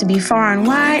doesn't have to be far and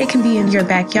wide. It can be in your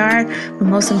backyard. But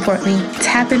most importantly,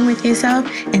 tap in with yourself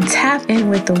and tap in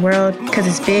with the world because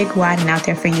it's big, wide, and out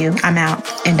there for you. I'm out.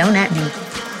 And don't at me.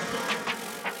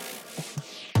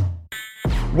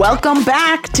 Welcome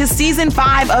back to season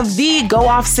 5 of the Go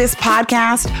Off Sis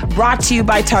podcast, brought to you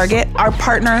by Target, our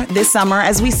partner this summer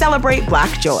as we celebrate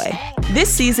Black joy.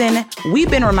 This season, we've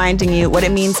been reminding you what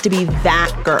it means to be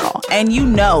that girl, and you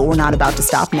know we're not about to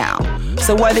stop now.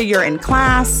 So whether you're in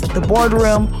class, the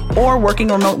boardroom, or working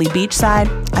remotely beachside,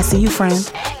 I see you,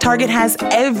 friend. Target has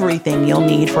everything you'll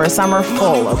need for a summer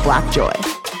full of Black joy.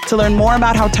 To learn more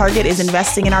about how Target is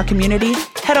investing in our community,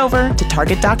 head over to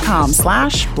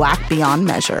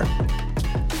target.com/blackbeyondmeasure.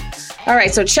 All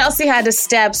right, so Chelsea had to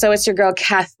step, so it's your girl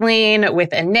Kathleen with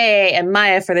Anae and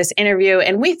Maya for this interview,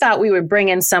 and we thought we would bring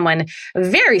in someone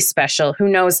very special who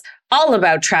knows all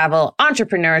about travel,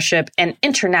 entrepreneurship, and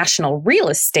international real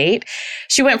estate.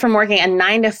 She went from working a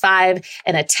 9-to-5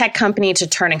 in a tech company to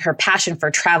turning her passion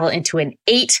for travel into an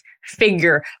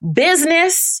 8-figure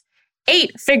business.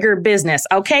 8-figure business.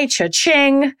 Okay,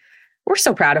 cha-ching. We're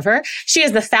so proud of her. She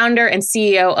is the founder and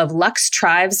CEO of Lux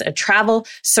Tribes, a travel,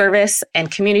 service, and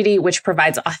community which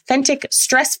provides authentic,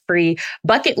 stress-free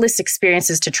bucket list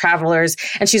experiences to travelers.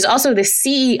 And she's also the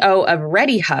CEO of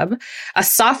ReadyHub, a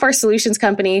software solutions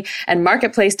company and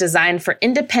marketplace designed for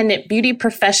independent beauty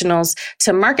professionals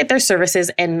to market their services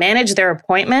and manage their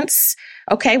appointments.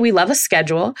 Okay, we love a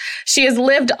schedule. She has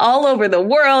lived all over the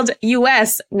world,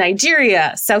 US,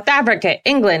 Nigeria, South Africa,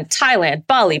 England, Thailand,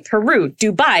 Bali, Peru,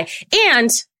 Dubai,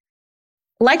 and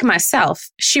like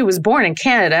myself, she was born in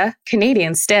Canada.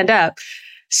 Canadians stand up.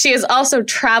 She has also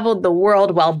traveled the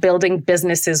world while building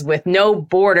businesses with no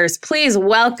borders. Please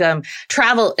welcome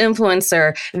travel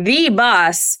influencer, the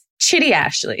boss, Chitty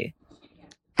Ashley.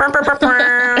 Oh,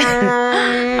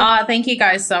 thank you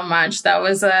guys so much. That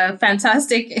was a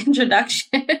fantastic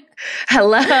introduction.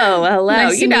 Hello.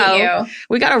 Nice to meet you.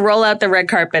 We got to roll out the red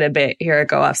carpet a bit here at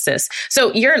Go Off Sis.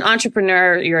 So you're an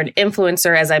entrepreneur, you're an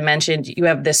influencer, as I mentioned. You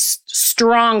have this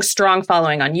strong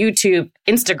following on YouTube,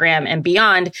 Instagram, and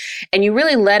beyond. And you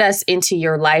really led us into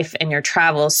your life and your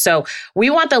travels. So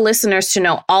we want the listeners to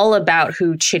know all about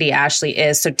who Chitty Ashley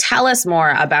is. So tell us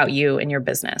more about you and your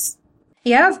business.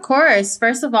 Yeah, of course.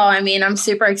 First of all, I'm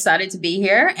super excited to be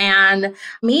here. And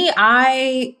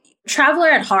I traveler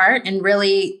at heart, and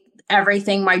really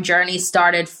everything, my journey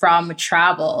started from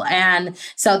travel. And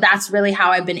so that's really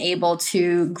how I've been able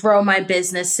to grow my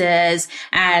businesses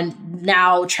and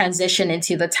now transition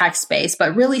into the tech space,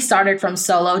 but really started from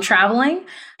solo traveling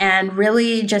and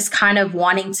really just kind of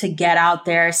wanting to get out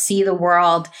there, see the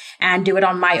world, and do it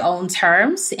on my own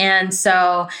terms. And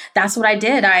so that's what I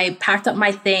did. I packed up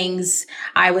my things.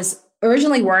 I was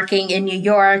originally working in New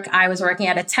York. I was working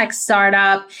at a tech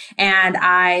startup, and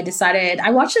I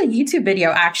watched a YouTube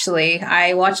video, actually.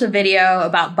 I watched a video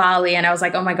about Bali, and I was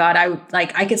like, oh my God,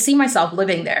 I could see myself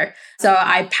living there. So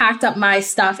I packed up my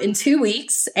stuff in 2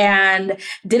 weeks and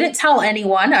didn't tell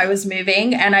anyone I was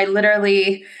moving. And I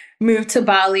literally moved to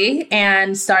Bali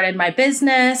and started my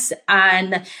business.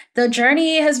 And the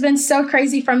journey has been so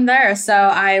crazy from there. So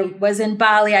I was in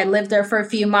Bali. I lived there for a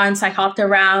few months. I hopped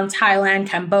around Thailand,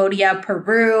 Cambodia,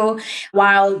 Peru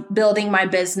while building my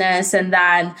business. And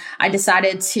then I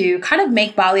decided to kind of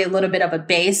make Bali a little bit of a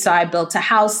base. So I built a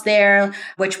house there,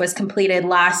 which was completed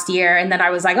last year. And then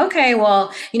I was like, okay,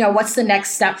 well, what's the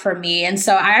next step for me? And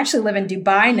so I actually live in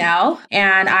Dubai now.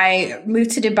 And I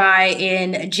moved to Dubai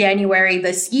in January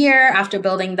this year after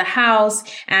building the house.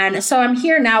 And so I'm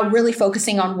here now really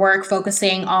focusing on work,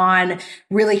 focusing on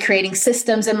really creating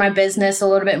systems in my business a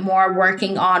little bit more,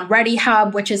 working on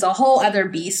ReadyHub, which is a whole other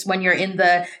beast when you're in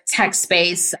the tech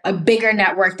space, a bigger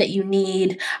network that you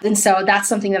need. And so that's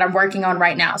something that I'm working on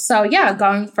right now. So yeah,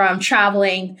 going from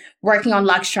traveling, working on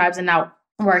Lux Tribes, and now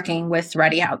working with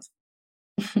ReadyHub.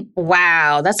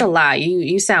 Wow, that's a lot.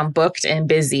 You sound booked and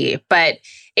busy, but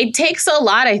it takes a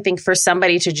lot, I think, for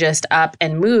somebody to just up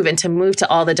and move to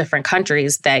all the different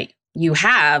countries that you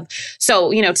have.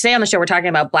 So, today on the show, we're talking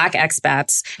about Black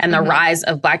expats and the rise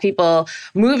of Black people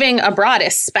moving abroad,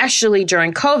 especially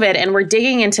during COVID. And we're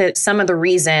digging into some of the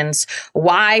reasons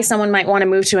why someone might want to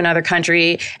move to another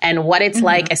country and what it's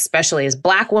like, especially as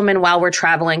Black women while we're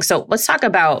traveling. So let's talk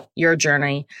about your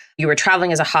journey. You were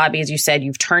traveling as a hobby, as you said,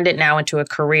 you've turned it now into a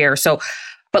career.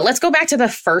 But let's go back to the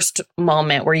first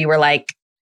moment where you were like,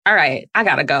 all right, I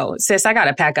gotta go, sis, I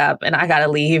gotta pack up and I gotta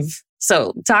leave.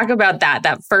 So talk about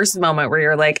that first moment where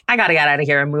you're like, I gotta get out of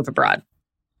here and move abroad.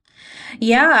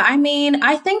 Yeah,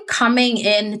 I think coming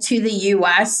into the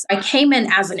US, I came in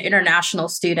as an international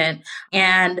student.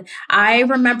 And I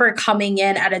remember coming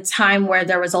in at a time where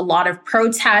there was a lot of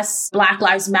protests. Black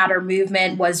Lives Matter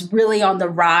movement was really on the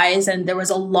rise, and there was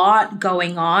a lot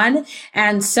going on.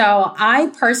 And so I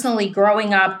personally,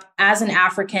 growing up as an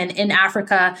African in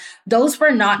Africa, those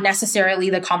were not necessarily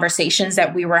the conversations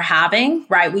that we were having,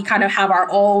 right? We kind of have our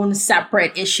own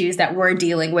separate issues that we're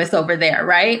dealing with over there,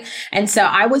 right? And so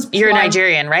I was... You're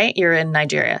Nigerian, right? You're in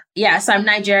Nigeria. Yes, I'm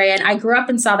Nigerian. I grew up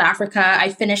in South Africa. I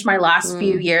finished my last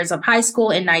few years of high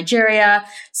school in Nigeria.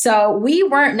 So we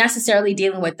weren't necessarily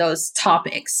dealing with those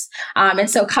topics. And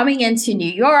so coming into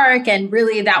New York, and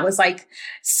really that was like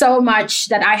so much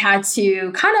that I had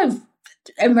to kind of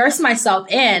immerse myself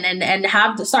in and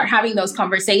have to start having those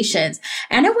conversations.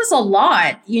 And it was a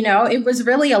lot, it was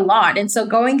really a lot. And so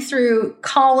going through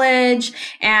college,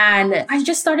 and I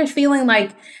just started feeling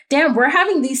like, damn, we're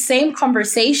having these same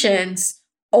conversations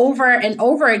over and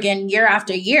over again, year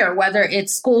after year, whether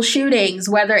it's school shootings,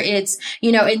 whether it's,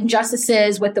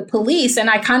 injustices with the police. And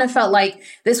I kind of felt like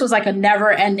this was like a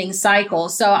never ending cycle.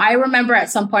 So I remember at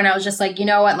some point I was just like, you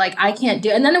know what, like I can't do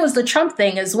it. And then it was the Trump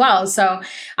thing as well. So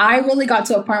I really got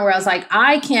to a point where I was like,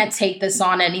 I can't take this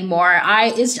on anymore.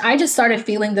 I just started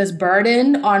feeling this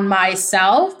burden on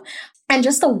myself. And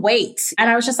just the weight. And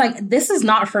I was just like, this is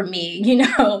not for me,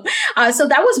 So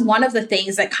that was one of the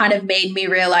things that kind of made me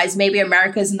realize maybe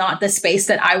America is not the space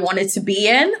that I wanted to be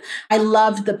in. I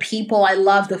loved the people. I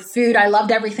loved the food. I loved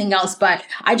everything else. But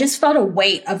I just felt a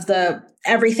weight of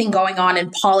everything going on in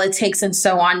politics and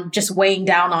so on, just weighing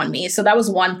down on me. So that was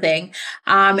one thing.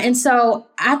 And so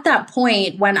at that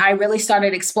point, when I really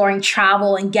started exploring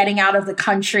travel and getting out of the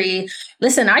country,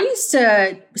 listen, I used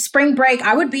to spring break,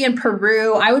 I would be in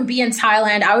Peru, I would be in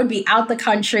Thailand, I would be out the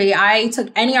country. I took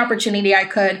any opportunity I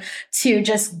could to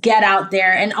just get out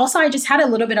there. And also I just had a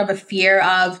little bit of a fear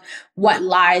of what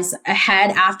lies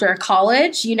ahead after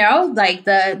college, like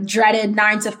the dreaded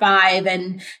 9 to 5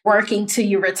 and working till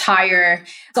you retire.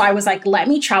 So I was like, let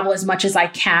me travel as much as I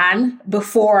can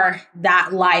before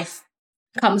that life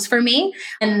comes for me.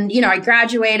 And, I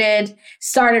graduated,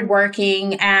 started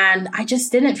working, and I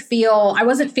just I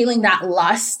wasn't feeling that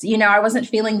lust, I wasn't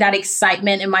feeling that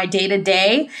excitement in my day to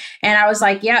day. And I was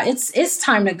like, yeah, it's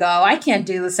time to go. I can't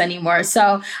do this anymore.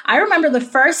 So I remember the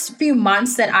first few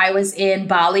months that I was in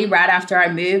Bali right after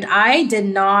I moved, I did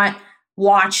not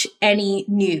watch any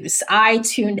news. I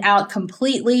tuned out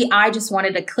completely. I just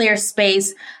wanted a clear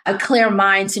space, a clear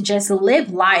mind to just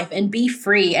live life and be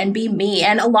free and be me.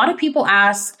 And a lot of people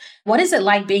ask, what is it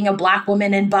like being a Black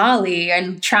woman in Bali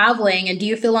and traveling? And do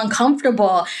you feel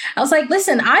uncomfortable? I was like,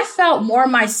 listen, I felt more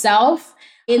myself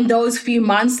in those few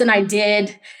months than I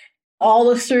did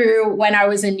all through when I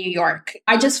was in New York.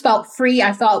 I just felt free.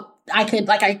 I felt I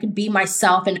could be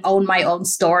myself and own my own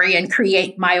story and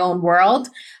create my own world.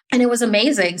 And it was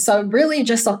amazing. So really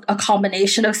just a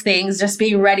combination of things, just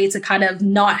being ready to kind of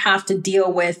not have to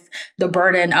deal with the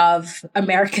burden of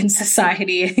American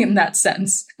society in that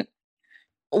sense.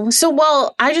 So,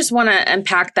 well, I just want to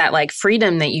unpack that like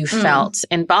freedom that you felt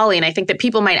in Bali. And I think that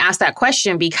people might ask that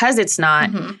question because it's not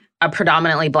a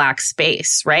predominantly Black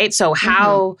space, right? So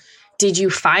how did you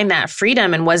find that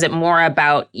freedom? And was it more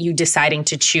about you deciding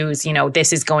to choose,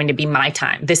 this is going to be my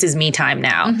time. This is me time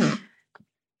now.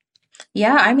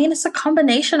 Yeah, I mean, it's a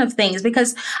combination of things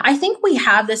because I think we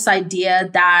have this idea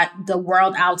that the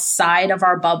world outside of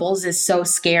our bubbles is so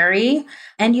scary.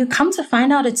 And you come to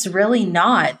find out it's really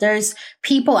not. There's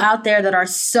people out there that are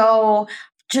so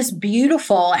just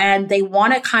beautiful and they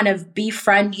want to kind of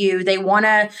befriend you. They want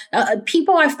to,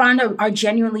 people I find are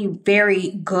genuinely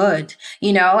very good,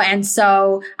 and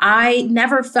so I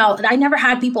never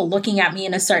had people looking at me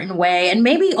in a certain way. And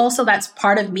maybe also that's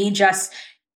part of me just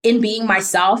in being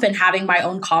myself and having my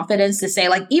own confidence to say,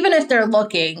 like, even if they're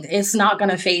looking, it's not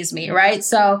going to faze me, right?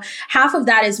 So half of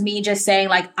that is me just saying,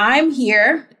 like, I'm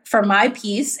here for my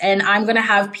peace and I'm going to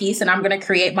have peace and I'm going to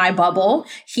create my bubble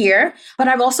here. But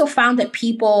I've also found that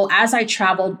people, as I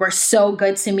traveled, were so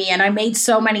good to me and I made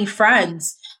so many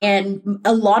friends. And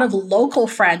a lot of local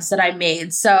friends that I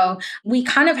made. So we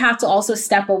kind of have to also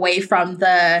step away from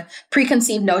the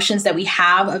preconceived notions that we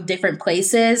have of different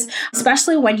places,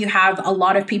 especially when you have a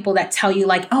lot of people that tell you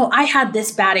like, oh, I had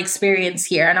this bad experience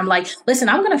here. And I'm like, listen,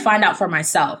 I'm going to find out for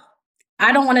myself.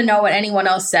 I don't want to know what anyone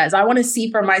else says. I want to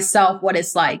see for myself what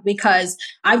it's like because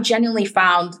I've genuinely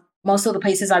found most of the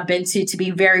places I've been to be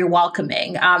very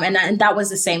welcoming. And that was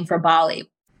the same for Bali.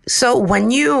 So when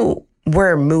you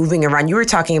were moving around, you were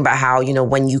talking about how,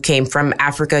 when you came from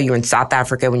Africa, you were in South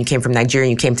Africa, when you came from Nigeria,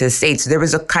 you came to the States, there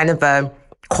was a kind of a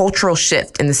cultural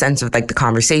shift in the sense of like the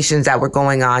conversations that were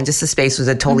going on. Just the space was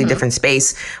a totally different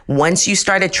space. Once you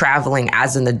started traveling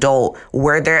as an adult,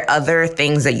 were there other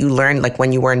things that you learned, like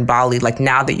when you were in Bali, like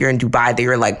now that you're in Dubai, that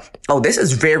you're like, oh, this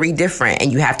is very different.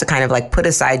 And you have to kind of like put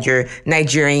aside your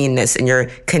Nigerianness and your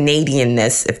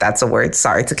Canadianness, if that's a word.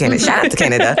 Sorry to Canada. Shout out to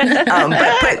Canada.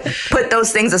 But put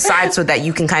those things aside so that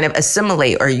you can kind of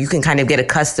assimilate or you can kind of get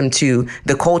accustomed to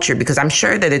the culture, because I'm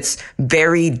sure that it's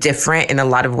very different in a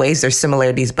lot of ways. There's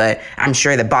similarities, but I'm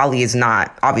sure that Bali is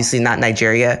obviously not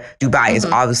Nigeria. Dubai is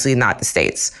obviously not the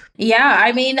States. Yeah.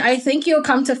 I mean, I think you'll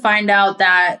come to find out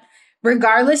that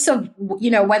regardless of,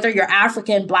 whether you're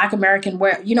African, Black American,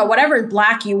 whatever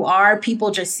Black you are,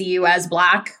 people just see you as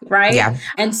Black, right? Yeah.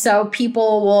 And so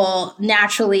people will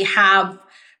naturally have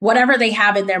whatever they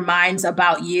have in their minds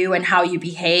about you and how you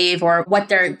behave or what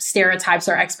their stereotypes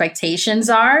or expectations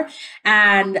are.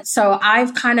 And so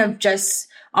I've kind of just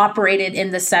operated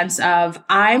in the sense of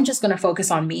I'm just going to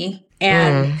focus on me.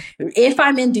 And if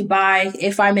I'm in Dubai,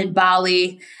 if I'm in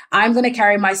Bali, I'm going to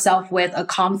carry myself with a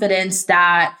confidence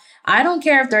that I don't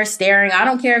care if they're staring. I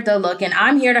don't care if they're looking.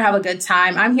 I'm here to have a good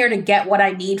time. I'm here to get what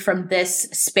I need from this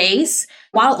space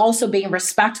while also being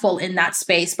respectful in that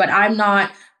space. But I'm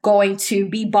not going to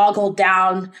be boggled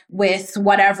down with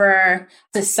whatever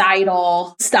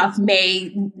societal stuff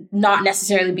may not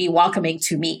necessarily be welcoming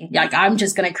to me. Like, I'm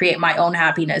just going to create my own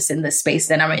happiness in the space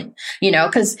that I'm in,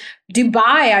 because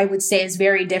Dubai, I would say, is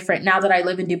very different. Now that I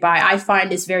live in Dubai, I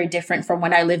find is very different from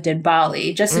when I lived in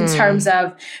Bali, just in terms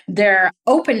of their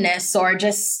openness or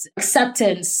just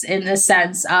acceptance in the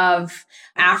sense of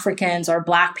Africans or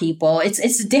Black people.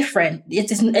 It's different.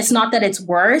 It's not that it's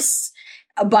worse,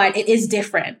 but it is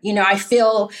different. I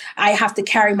feel I have to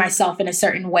carry myself in a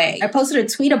certain way. I posted a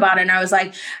tweet about it and I was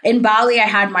like, in Bali, I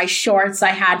had my shorts, I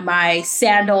had my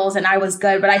sandals, and I was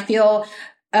good. But I feel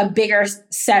a bigger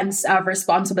sense of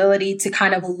responsibility to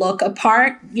kind of look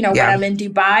apart, when I'm in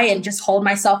Dubai, and just hold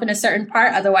myself in a certain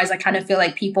part. Otherwise, I kind of feel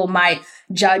like people might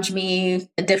judge me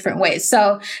in different ways.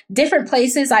 So different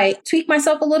places, I tweak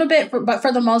myself a little bit, but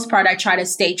for the most part, I try to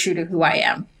stay true to who I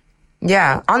am.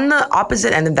 Yeah. On the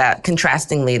opposite end of that,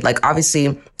 contrastingly, like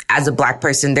obviously as a Black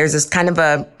person, there's this kind of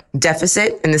a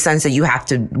deficit in the sense that you have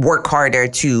to work harder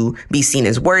to be seen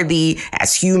as worthy,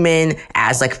 as human,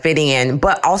 as like fitting in.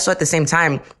 But also at the same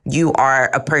time, you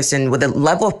are a person with a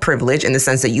level of privilege in the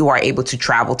sense that you are able to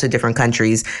travel to different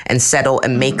countries and settle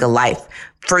and make a life.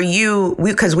 For you,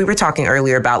 because we were talking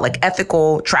earlier about like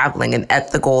ethical traveling and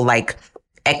ethical like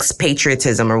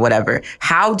expatriatism or whatever.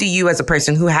 How do you, as a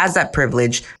person who has that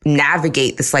privilege,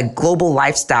 navigate this like global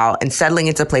lifestyle and settling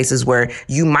into places where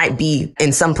you might be,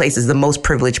 in some places, the most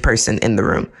privileged person in the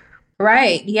room?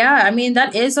 Right. Yeah. I mean,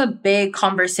 that is a big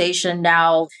conversation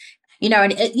now.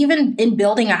 And even in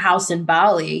building a house in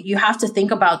Bali, you have to think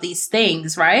about these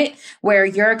things, right? Where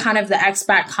you're kind of the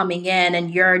expat coming in and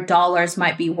your dollars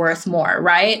might be worth more,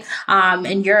 right?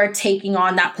 And you're taking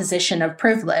on that position of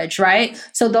privilege, right?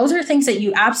 So those are things that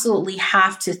you absolutely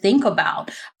have to think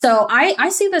about. So I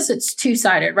see this, it's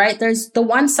two-sided, right? There's the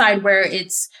one side where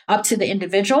it's up to the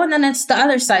individual, and then it's the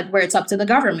other side where it's up to the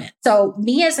government. So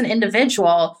me as an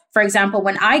individual, for example,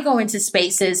 when I go into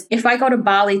spaces, if I go to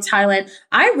Bali, Thailand,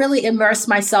 I really immerse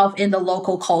myself in the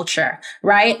local culture,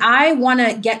 right? I want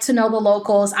to get to know the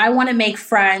locals. I want to make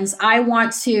friends. I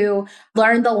want to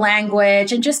learn the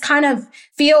language and just kind of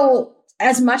feel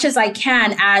as much as I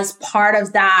can as part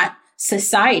of that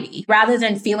society rather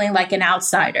than feeling like an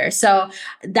outsider. So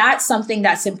that's something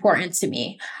that's important to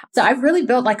me. So I've really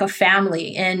built like a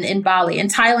family in Bali. In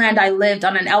Thailand, I lived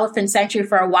on an elephant sanctuary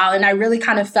for a while, and I really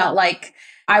kind of felt like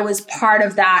I was part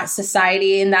of that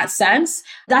society in that sense.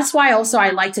 That's why also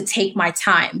I like to take my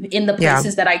time in the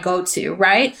places that I go to,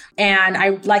 right? And I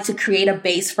like to create a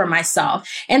base for myself.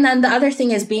 And then the other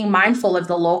thing is being mindful of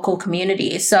the local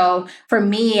community. So for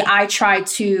me, I try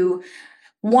to,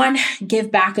 one,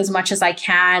 give back as much as I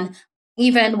can.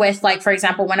 Even with, like, for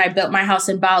example, when I built my house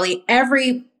in Bali,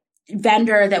 every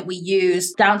vendor that we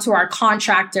used, down to our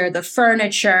contractor, the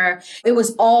furniture, it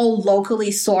was all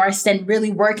locally sourced and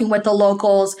really working with the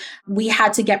locals. We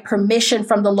had to get permission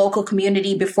from the local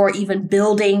community before even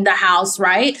building the house,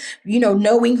 right?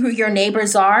 Knowing who your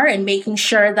neighbors are and making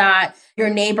sure that your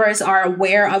neighbors are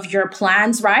aware of your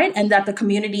plans, right? And that the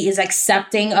community is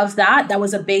accepting of that. That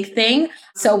was a big thing.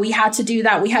 So we had to do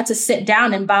that. We had to sit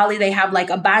down. In Bali, they have like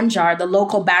a banjar, the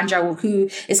local banjar, who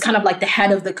is kind of like the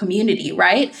head of the community,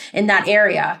 right? In that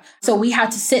area. So we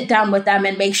had to sit down with them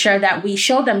and make sure that we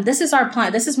showed them, this is our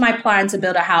plan. This is my plan to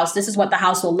build a house. This is what the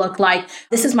house will look like.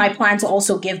 This is my plan to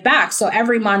also give back. So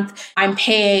every month I'm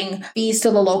paying fees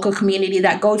to the local community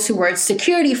that go towards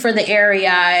security for the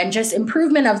area and just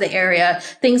improvement of the area,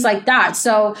 things like that.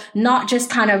 So not just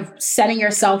kind of setting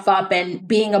yourself up and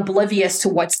being oblivious to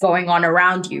what's going on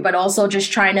around you, but also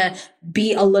just trying to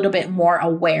be a little bit more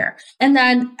aware. And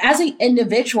then as an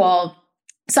individual,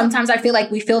 sometimes I feel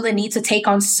like we feel the need to take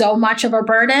on so much of a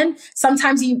burden.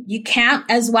 Sometimes you can't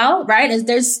as well, right? And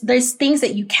there's things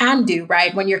that you can do,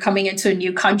 right, when you're coming into a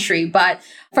new country. But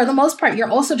for the most part, you're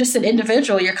also just an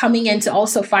individual. You're coming in to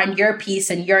also find your peace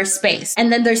and your space.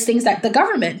 And then there's things that the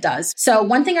government does. So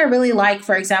one thing I really like,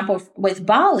 for example, with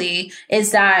Bali,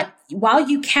 is that while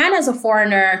you can, as a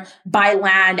foreigner, buy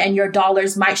land and your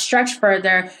dollars might stretch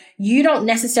further, you don't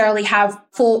necessarily have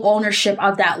full ownership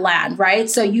of that land, right?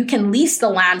 So you can lease the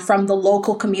land from the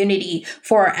local community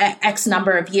for X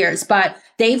number of years, but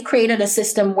they've created a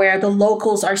system where the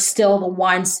locals are still the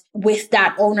ones with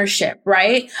that ownership,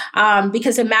 right?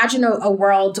 Because imagine a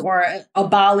world or a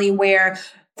Bali where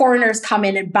foreigners come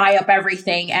in and buy up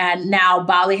everything. And now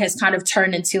Bali has kind of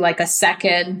turned into like a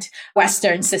second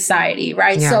Western society,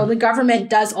 right? Yeah. So the government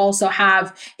does also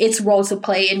have its role to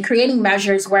play in creating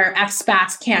measures where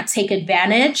expats can't take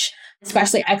advantage,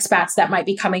 especially expats that might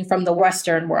be coming from the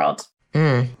Western world.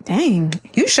 Dang,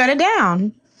 you shut it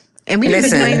down. And we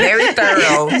Listen, very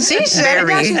thorough. She shut it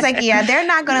down. She's like, yeah, they're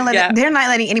not going to they're not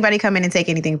letting anybody come in and take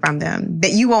anything from them.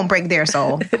 That you won't break their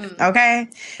soul. Okay.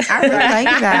 I really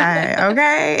like that.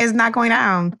 Okay. It's not going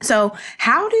down. So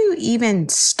how do you even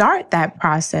start that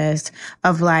process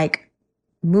of like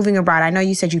moving abroad? I know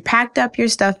you said you packed up your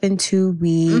stuff in 2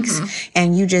 weeks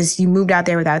and you moved out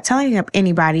there without telling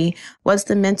anybody. What's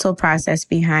the mental process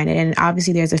behind it? And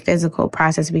obviously there's a physical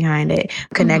process behind it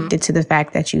connected to the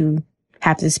fact that you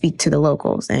have to speak to the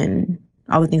locals and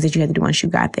all the things that you had to do once you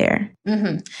got there.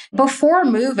 Before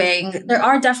moving, there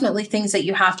are definitely things that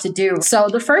you have to do. So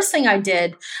the first thing I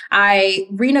did, I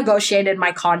renegotiated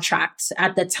my contract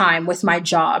at the time with my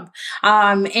job.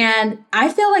 And I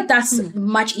feel like that's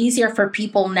much easier for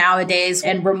people nowadays,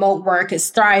 and remote work is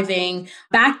thriving.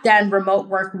 Back then, remote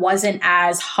work wasn't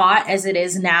as hot as it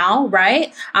is now,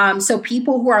 right? So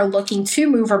people who are looking to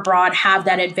move abroad have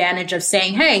that advantage of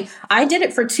saying, hey, I did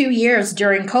it for 2 years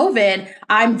during COVID.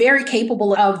 I'm very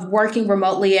capable of working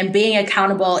remotely and being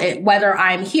accountable whether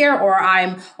I'm here or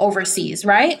I'm overseas,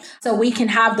 right? So we can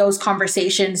have those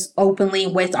conversations openly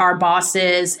with our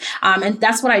bosses. And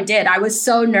that's what I did. I was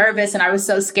so nervous and I was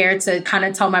so scared to kind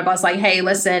of tell my boss, like, hey,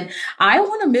 listen, I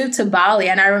want to move to Bali.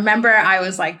 And I remember I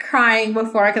was like crying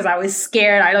before because I was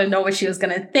scared. I don't know what she was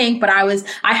going to think, but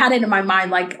I had it in my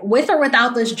mind, like, with or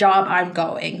without this job, I'm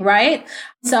going, right?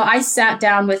 So I sat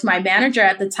down with my manager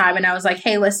at the time and I was like,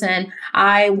 hey, listen,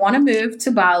 I want to move to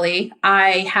Bali.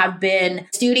 I have been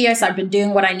studious. I've been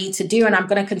doing what I need to do, and I'm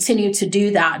going to continue to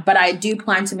do that. But I do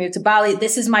plan to move to Bali.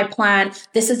 This is my plan.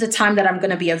 This is the time that I'm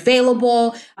going to be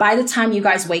available. By the time you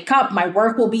guys wake up, my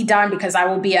work will be done because I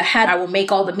will be ahead. I will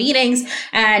make all the meetings.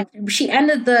 And she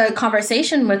ended the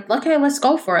conversation with, okay, let's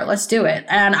go for it. Let's do it.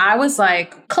 And I was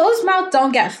like, closed mouth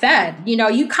don't get fed. You know,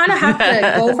 you kind of have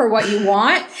to go for what you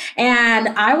want. And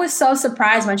I was so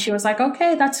surprised when she was like,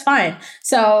 okay, that's fine.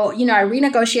 So, you know, I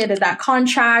renegotiated that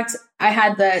contract. I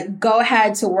had the go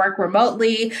ahead to work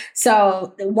remotely.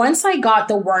 So once I got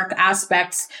the work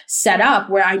aspects set up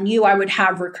where I knew I would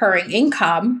have recurring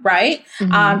income, right?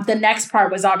 The next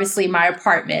part was obviously my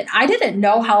apartment. I didn't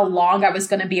know how long I was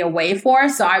going to be away for.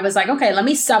 So I was like, okay, let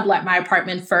me sublet my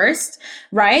apartment first,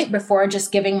 right? Before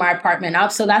just giving my apartment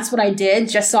up. So that's what I did,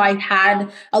 just so I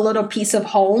had a little piece of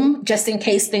home, just in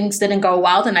case things didn't go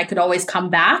well, then I could always come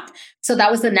back. So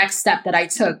that was the next step that I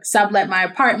took. Sublet my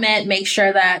apartment, make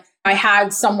sure that I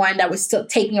had someone that was still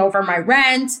taking over my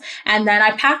rent. And then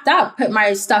I packed up, put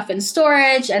my stuff in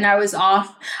storage, and I was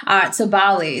off to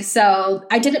Bali. So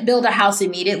I didn't build a house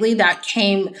immediately. That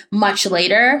came much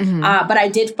later. But I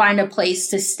did find a place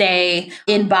to stay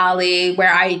in Bali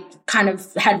where I kind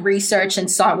of had researched and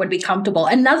saw it would be comfortable.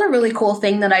 Another really cool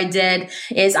thing that I did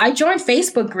is I joined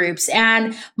Facebook groups,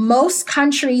 and most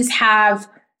countries have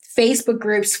Facebook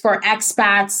groups for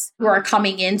expats who are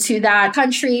coming into that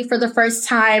country for the first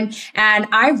time. And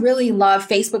I really love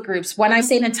Facebook groups. When I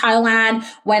stayed in Thailand,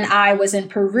 when I was in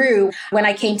Peru, when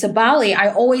I came to Bali,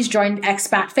 I always joined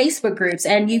expat Facebook groups.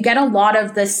 And you get a lot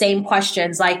of the same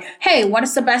questions like, hey, what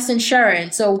is the best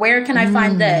insurance? So where can I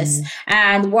find this?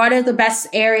 And what are the best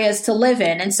areas to live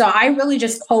in? And so I really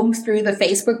just combed through the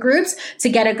Facebook groups to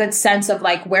get a good sense of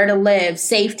like where to live,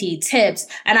 safety, tips.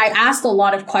 And I asked a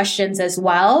lot of questions as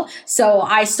well. So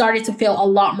I started to feel a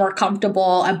lot more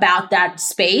comfortable about that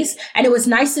space. And it was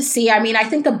nice to see. I mean, I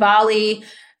think the Bali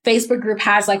Facebook group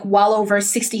has like well over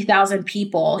 60,000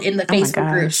 people in the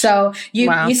Facebook group. So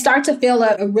you start to feel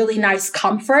a really nice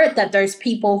comfort that there's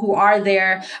people who are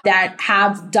there that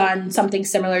have done something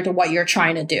similar to what you're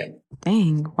trying to do.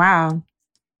 Dang. Wow.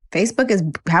 Facebook is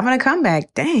having a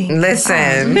comeback. Dang. Listen.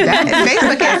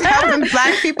 Facebook is helping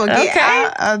Black people get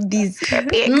out of these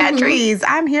European countries.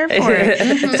 I'm here for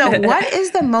it. So what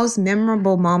is the most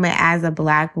memorable moment as a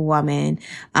Black woman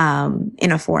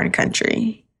in a foreign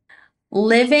country?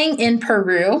 Living in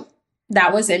Peru.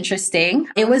 That was interesting.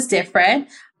 It was different.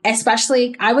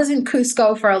 Especially, I was in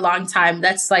Cusco for a long time.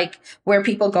 That's like where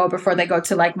people go before they go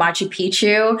to like Machu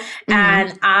Picchu.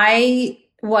 And I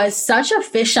was such a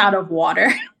fish out of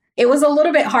water. It was a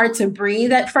little bit hard to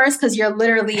breathe at first because you're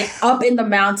literally up in the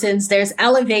mountains. There's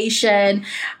elevation.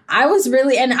 I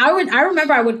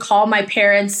remember I would call my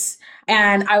parents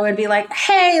And I would be like,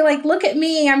 hey, like, look at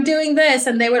me, I'm doing this.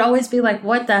 And they would always be like,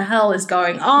 what the hell is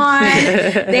going on?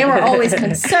 They were always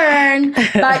concerned.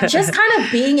 But just kind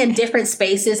of being in different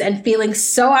spaces and feeling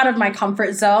so out of my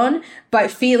comfort zone,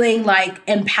 but feeling like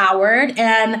empowered.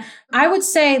 And I would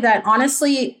say that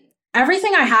honestly,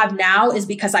 everything I have now is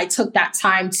because I took that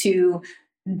time to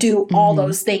do all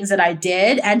those things that I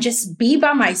did and just be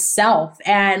by myself.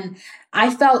 And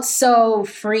I felt so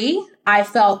free. I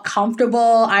felt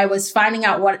comfortable. I was finding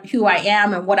out who I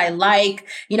am and what I like,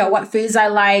 what foods I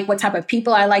like, what type of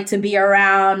people I like to be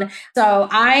around. So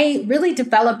I really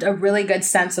developed a really good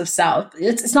sense of self.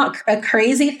 It's not a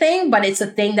crazy thing, but it's a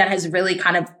thing that has really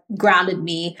kind of grounded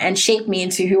me and shaped me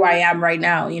into who I am right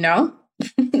now,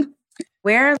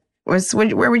 Where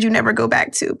would you never go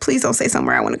back to? Please don't say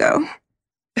somewhere I want to go.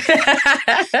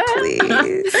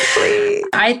 please.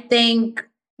 I think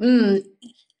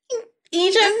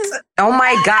Egypt. Oh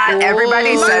my God.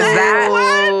 Everybody says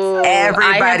that.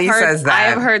 Everybody says that. I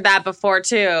have heard that before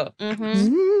too.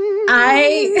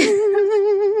 I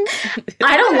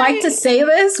don't like to say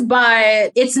this,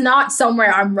 but it's not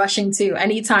somewhere I'm rushing to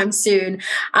anytime soon.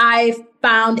 I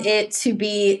found it to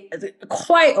be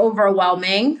quite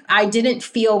overwhelming. I didn't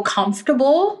feel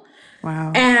comfortable.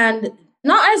 Wow. And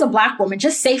not as a Black woman,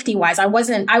 just safety wise. I was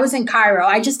in Cairo.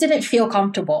 I just didn't feel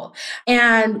comfortable.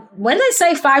 And when they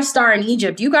say 5-star in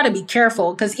Egypt, you got to be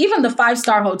careful because even the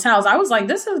 5-star hotels, I was like,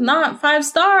 this is not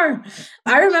 5-star.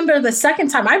 I remember the second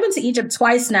time, I've been to Egypt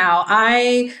twice now.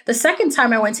 The second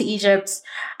time I went to Egypt,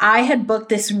 I had booked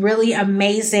this really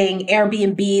amazing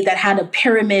Airbnb that had a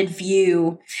pyramid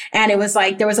view. And it was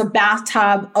like, there was a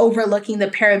bathtub overlooking the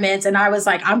pyramids. And I was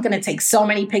like, I'm going to take so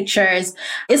many pictures.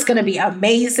 It's going to be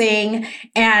amazing.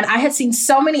 And I had seen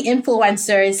so many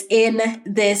influencers in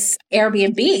this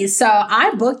Airbnb. So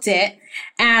I booked it.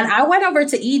 And I went over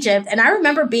to Egypt and I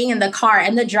remember being in the car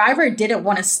and the driver didn't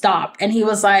want to stop. And he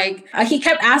was like, he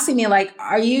kept asking me like,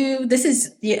 are you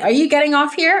getting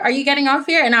off here? Are you getting off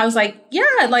here? And I was like,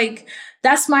 yeah, like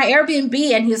that's my Airbnb.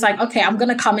 And he's like, okay, I'm going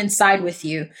to come inside with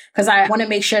you because I want to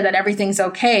make sure that everything's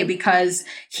okay because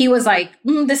he was like,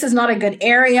 this is not a good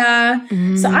area.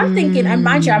 So I'm thinking, and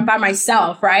mind you, I'm by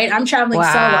myself, right? I'm traveling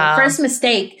solo. First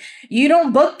mistake. You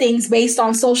don't book things based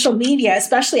on social media,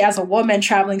 especially as a woman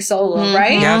traveling solo,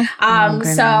 right? Yeah.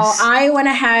 So I went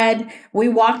ahead, we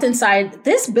walked inside.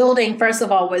 This building, first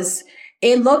of all,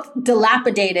 it looked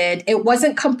dilapidated. It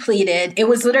wasn't completed. It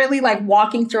was literally like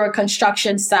walking through a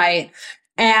construction site.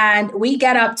 And we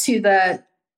get up to the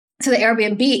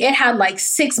Airbnb. It had like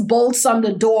 6 bolts on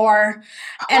the door.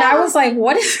 And I was like,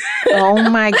 what is... Oh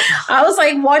my God. I was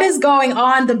like, what is going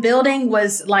on? The building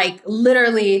was like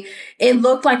literally... It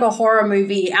looked like a horror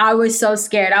movie. I was so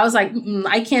scared. I was like,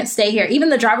 I can't stay here. Even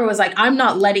the driver was like, I'm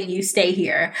not letting you stay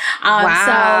here. Wow.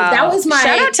 So that was my...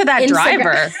 Shout out to that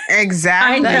driver.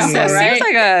 Exactly. I know, right? Seems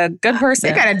like a good person.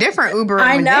 They got a different Uber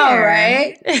I over know, there.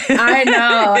 Right? I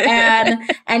know.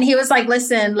 And he was like,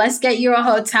 listen, let's get you a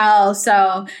hotel.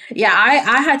 So yeah,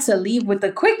 I had to leave with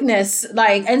the quickness.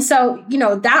 And so,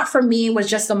 that for me was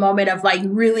just a moment of like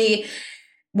really...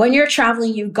 When you're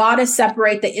traveling, you got to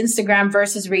separate the Instagram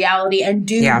versus reality and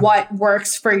do what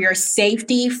works for your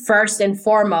safety first and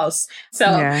foremost.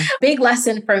 So big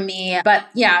lesson for me. But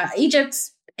yeah, Egypt,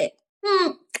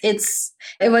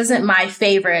 it wasn't my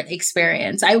favorite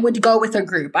experience. I would go with a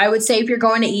group. I would say if you're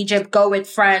going to Egypt, go with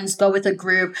friends, go with a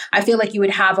group. I feel like you would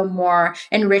have a more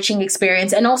enriching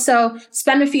experience and also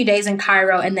spend a few days in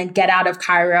Cairo and then get out of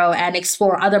Cairo and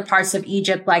explore other parts of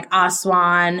Egypt like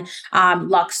Aswan,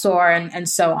 Luxor, and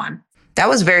so on. That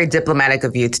was very diplomatic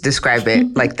of you to describe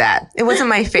it like that. It wasn't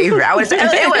my favorite. I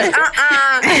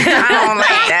don't like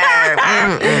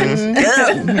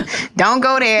that. Don't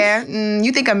go there.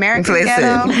 You think America's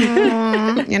ghetto?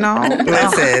 Listen,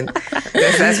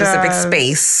 there's that specific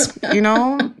space.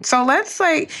 So let's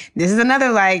this is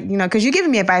another because you're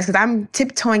giving me advice because I'm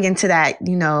tiptoeing into that,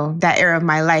 that era of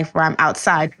my life where I'm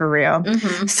outside for real.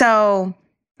 Mm-hmm. So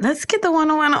let's get the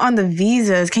 101 on the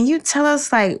visas. Can you tell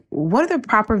us, what are the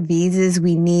proper visas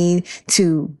we need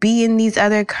to be in these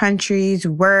other countries,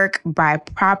 work, buy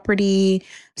property,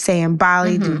 say in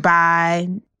Bali,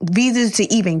 Dubai, visas to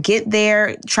even get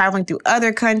there, traveling through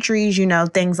other countries,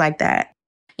 things like that?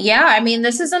 Yeah, I mean,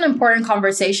 this is an important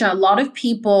conversation. A lot of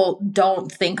people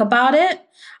don't think about it.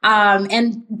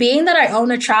 And being that I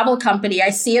own a travel company, I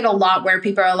see it a lot where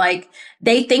people are like,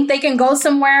 they think they can go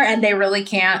somewhere and they really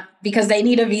can't because they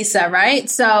need a visa, right?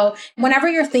 So whenever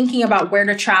you're thinking about where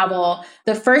to travel,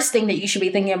 the first thing that you should be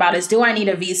thinking about is, do I need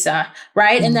a visa,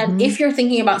 right? And then if you're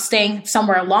thinking about staying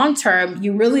somewhere long-term,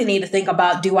 you really need to think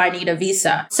about, do I need a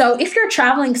visa? So if you're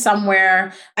traveling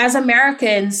somewhere as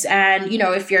Americans and,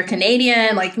 if you're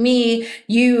Canadian like me,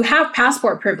 you have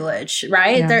passport privilege,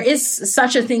 right? Yeah. There is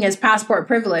such a thing as passport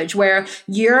privilege where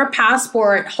your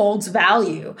passport holds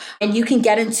value and you can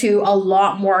get into a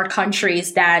lot more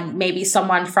countries than maybe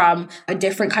someone from a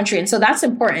different country. And so that's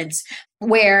important,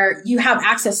 where you have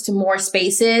access to more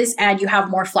spaces and you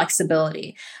have more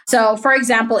flexibility. So for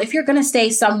example, if you're going to stay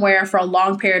somewhere for a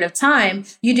long period of time,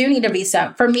 you do need a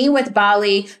visa. For me with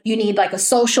Bali, you need like a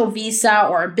social visa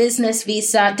or a business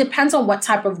visa. Depends on what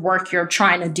type of work you're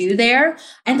trying to do there.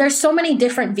 And there's so many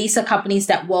different visa companies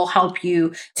that will help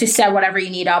you to set whatever you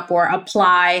need up or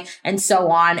apply and so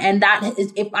on. And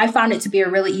I found it to be a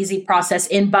really easy process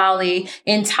in Bali,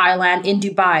 in Thailand, in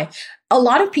Dubai. A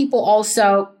lot of people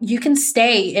also, you can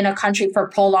stay in a country for a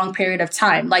prolonged period of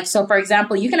time. Like, so for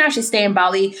example, you can actually stay in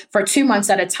Bali for 2 months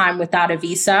at a time without a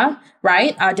visa,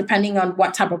 right? Depending on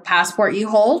what type of passport you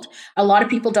hold. A lot of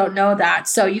people don't know that.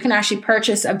 So you can actually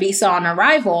purchase a visa on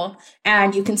arrival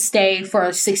and you can stay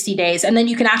for 60 days. And then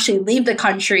you can actually leave the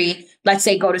country, let's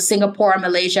say go to Singapore or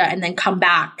Malaysia and then come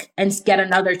back and get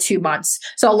another 2 months.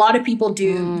 So a lot of people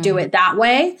do it that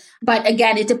way. But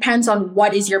again, it depends on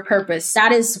what is your purpose.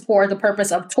 That is for the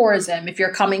purpose of tourism. If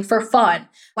you're coming for fun.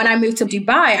 When I moved to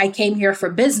Dubai, I came here for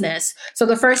business. So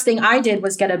the first thing I did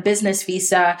was get a business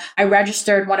visa. I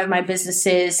registered one of my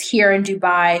businesses here in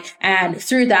Dubai. And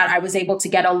through that, I was able to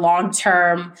get a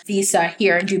long-term visa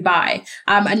here in Dubai.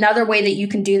 Another way that you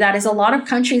can do that is a lot of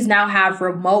countries now have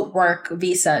remote work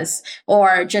visas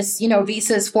or just,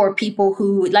 visas for people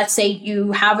who, let's say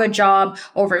you have a job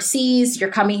overseas,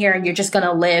 you're coming here and you're just going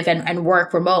to live and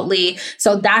work remotely.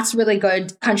 So that's really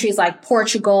good. Countries like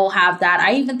Portugal have that.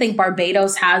 I even think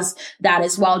Barbados has that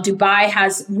as well. Dubai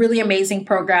has really amazing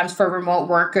programs for remote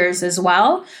workers as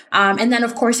well. And then,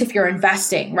 of course, if you're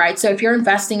investing, right? So if you're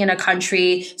investing in a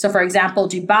country, so for example,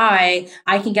 Dubai,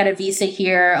 I can get a visa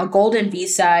here, a golden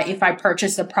visa, if I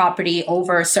purchase a property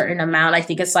over a certain amount. I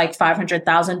think it's like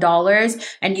 $500,000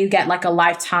 and you get like a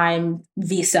lifetime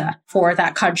visa for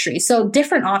that country. So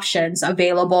different options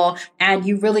available. And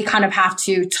you really kind of have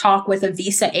to talk with a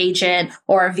visa agent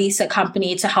or a visa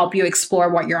company to help you explore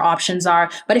what your options are.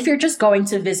 But if you're just going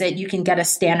to visit, you can get a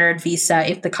standard visa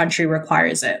if the country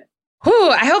requires it.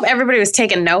 I hope everybody was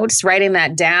taking notes, writing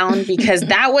that down, because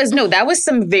that was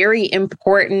some very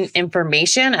important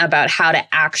information about how to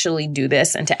actually do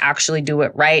this and to actually do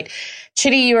it right.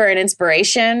 Chidi, you are an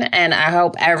inspiration, and I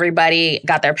hope everybody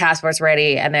got their passports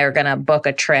ready and they're going to book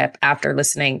a trip after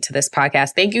listening to this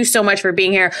podcast. Thank you so much for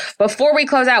being here. Before we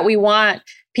close out, we want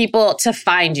people to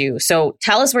find you. So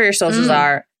tell us where your socials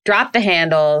are. Drop the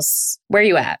handles. Where are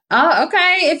you at? Oh,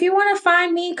 okay. If you want to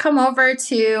find me, come over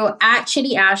to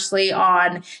 @ChidiAshley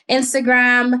on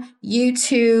Instagram,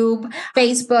 YouTube,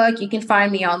 Facebook. You can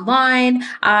find me online.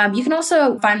 You can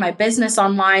also find my business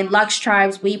online, Lux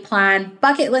Tribes. We plan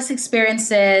bucket list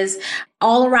experiences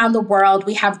all around the world.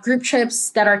 We have group trips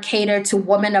that are catered to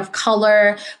women of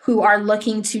color who are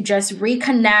looking to just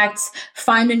reconnect,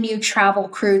 find a new travel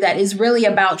crew that is really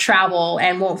about travel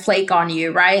and won't flake on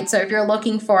you, right? So if you're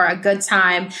looking for a good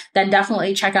time, then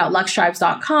definitely check out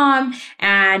luxtribes.com.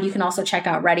 And you can also check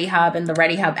out ReadyHub and the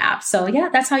ReadyHub app. So yeah,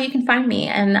 that's how you can find me.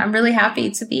 And I'm really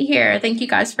happy to be here. Thank you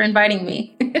guys for inviting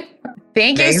me.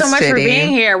 Thank you so much for being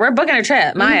here. We're booking a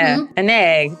trip. Maya,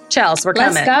 Aneg, Chels, we're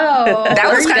coming. Let's go.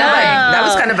 That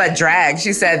was kind of a drag.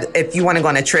 She said, if you want to go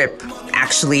on a trip,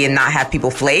 actually, and not have people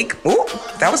flake. Ooh,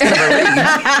 that was kind of a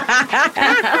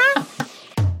relief.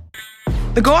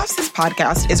 The Go Off Sis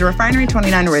podcast is a Refinery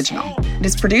 29 original. It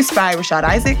is produced by Rashad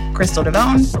Isaac, Crystal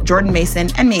Devone, Jordan Mason,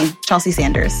 and me, Chelsea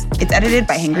Sanders. It's edited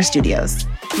by Hanger Studios.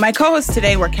 My co-hosts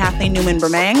today were Kathleen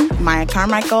Newman-Bermang, Maya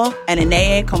Carmichael, and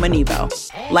Ineye Komanivo.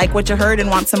 Like what you heard and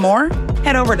want some more?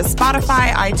 Head over to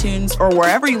Spotify, iTunes, or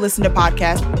wherever you listen to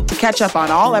podcasts to catch up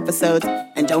on all episodes.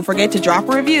 And don't forget to drop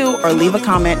a review or leave a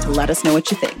comment to let us know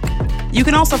what you think. You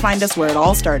can also find us where it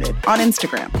all started, on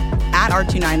Instagram,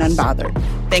 @R29Unbothered.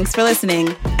 Thanks for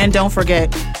listening, and don't forget,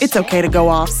 it's okay to go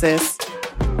off, sis.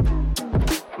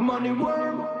 Money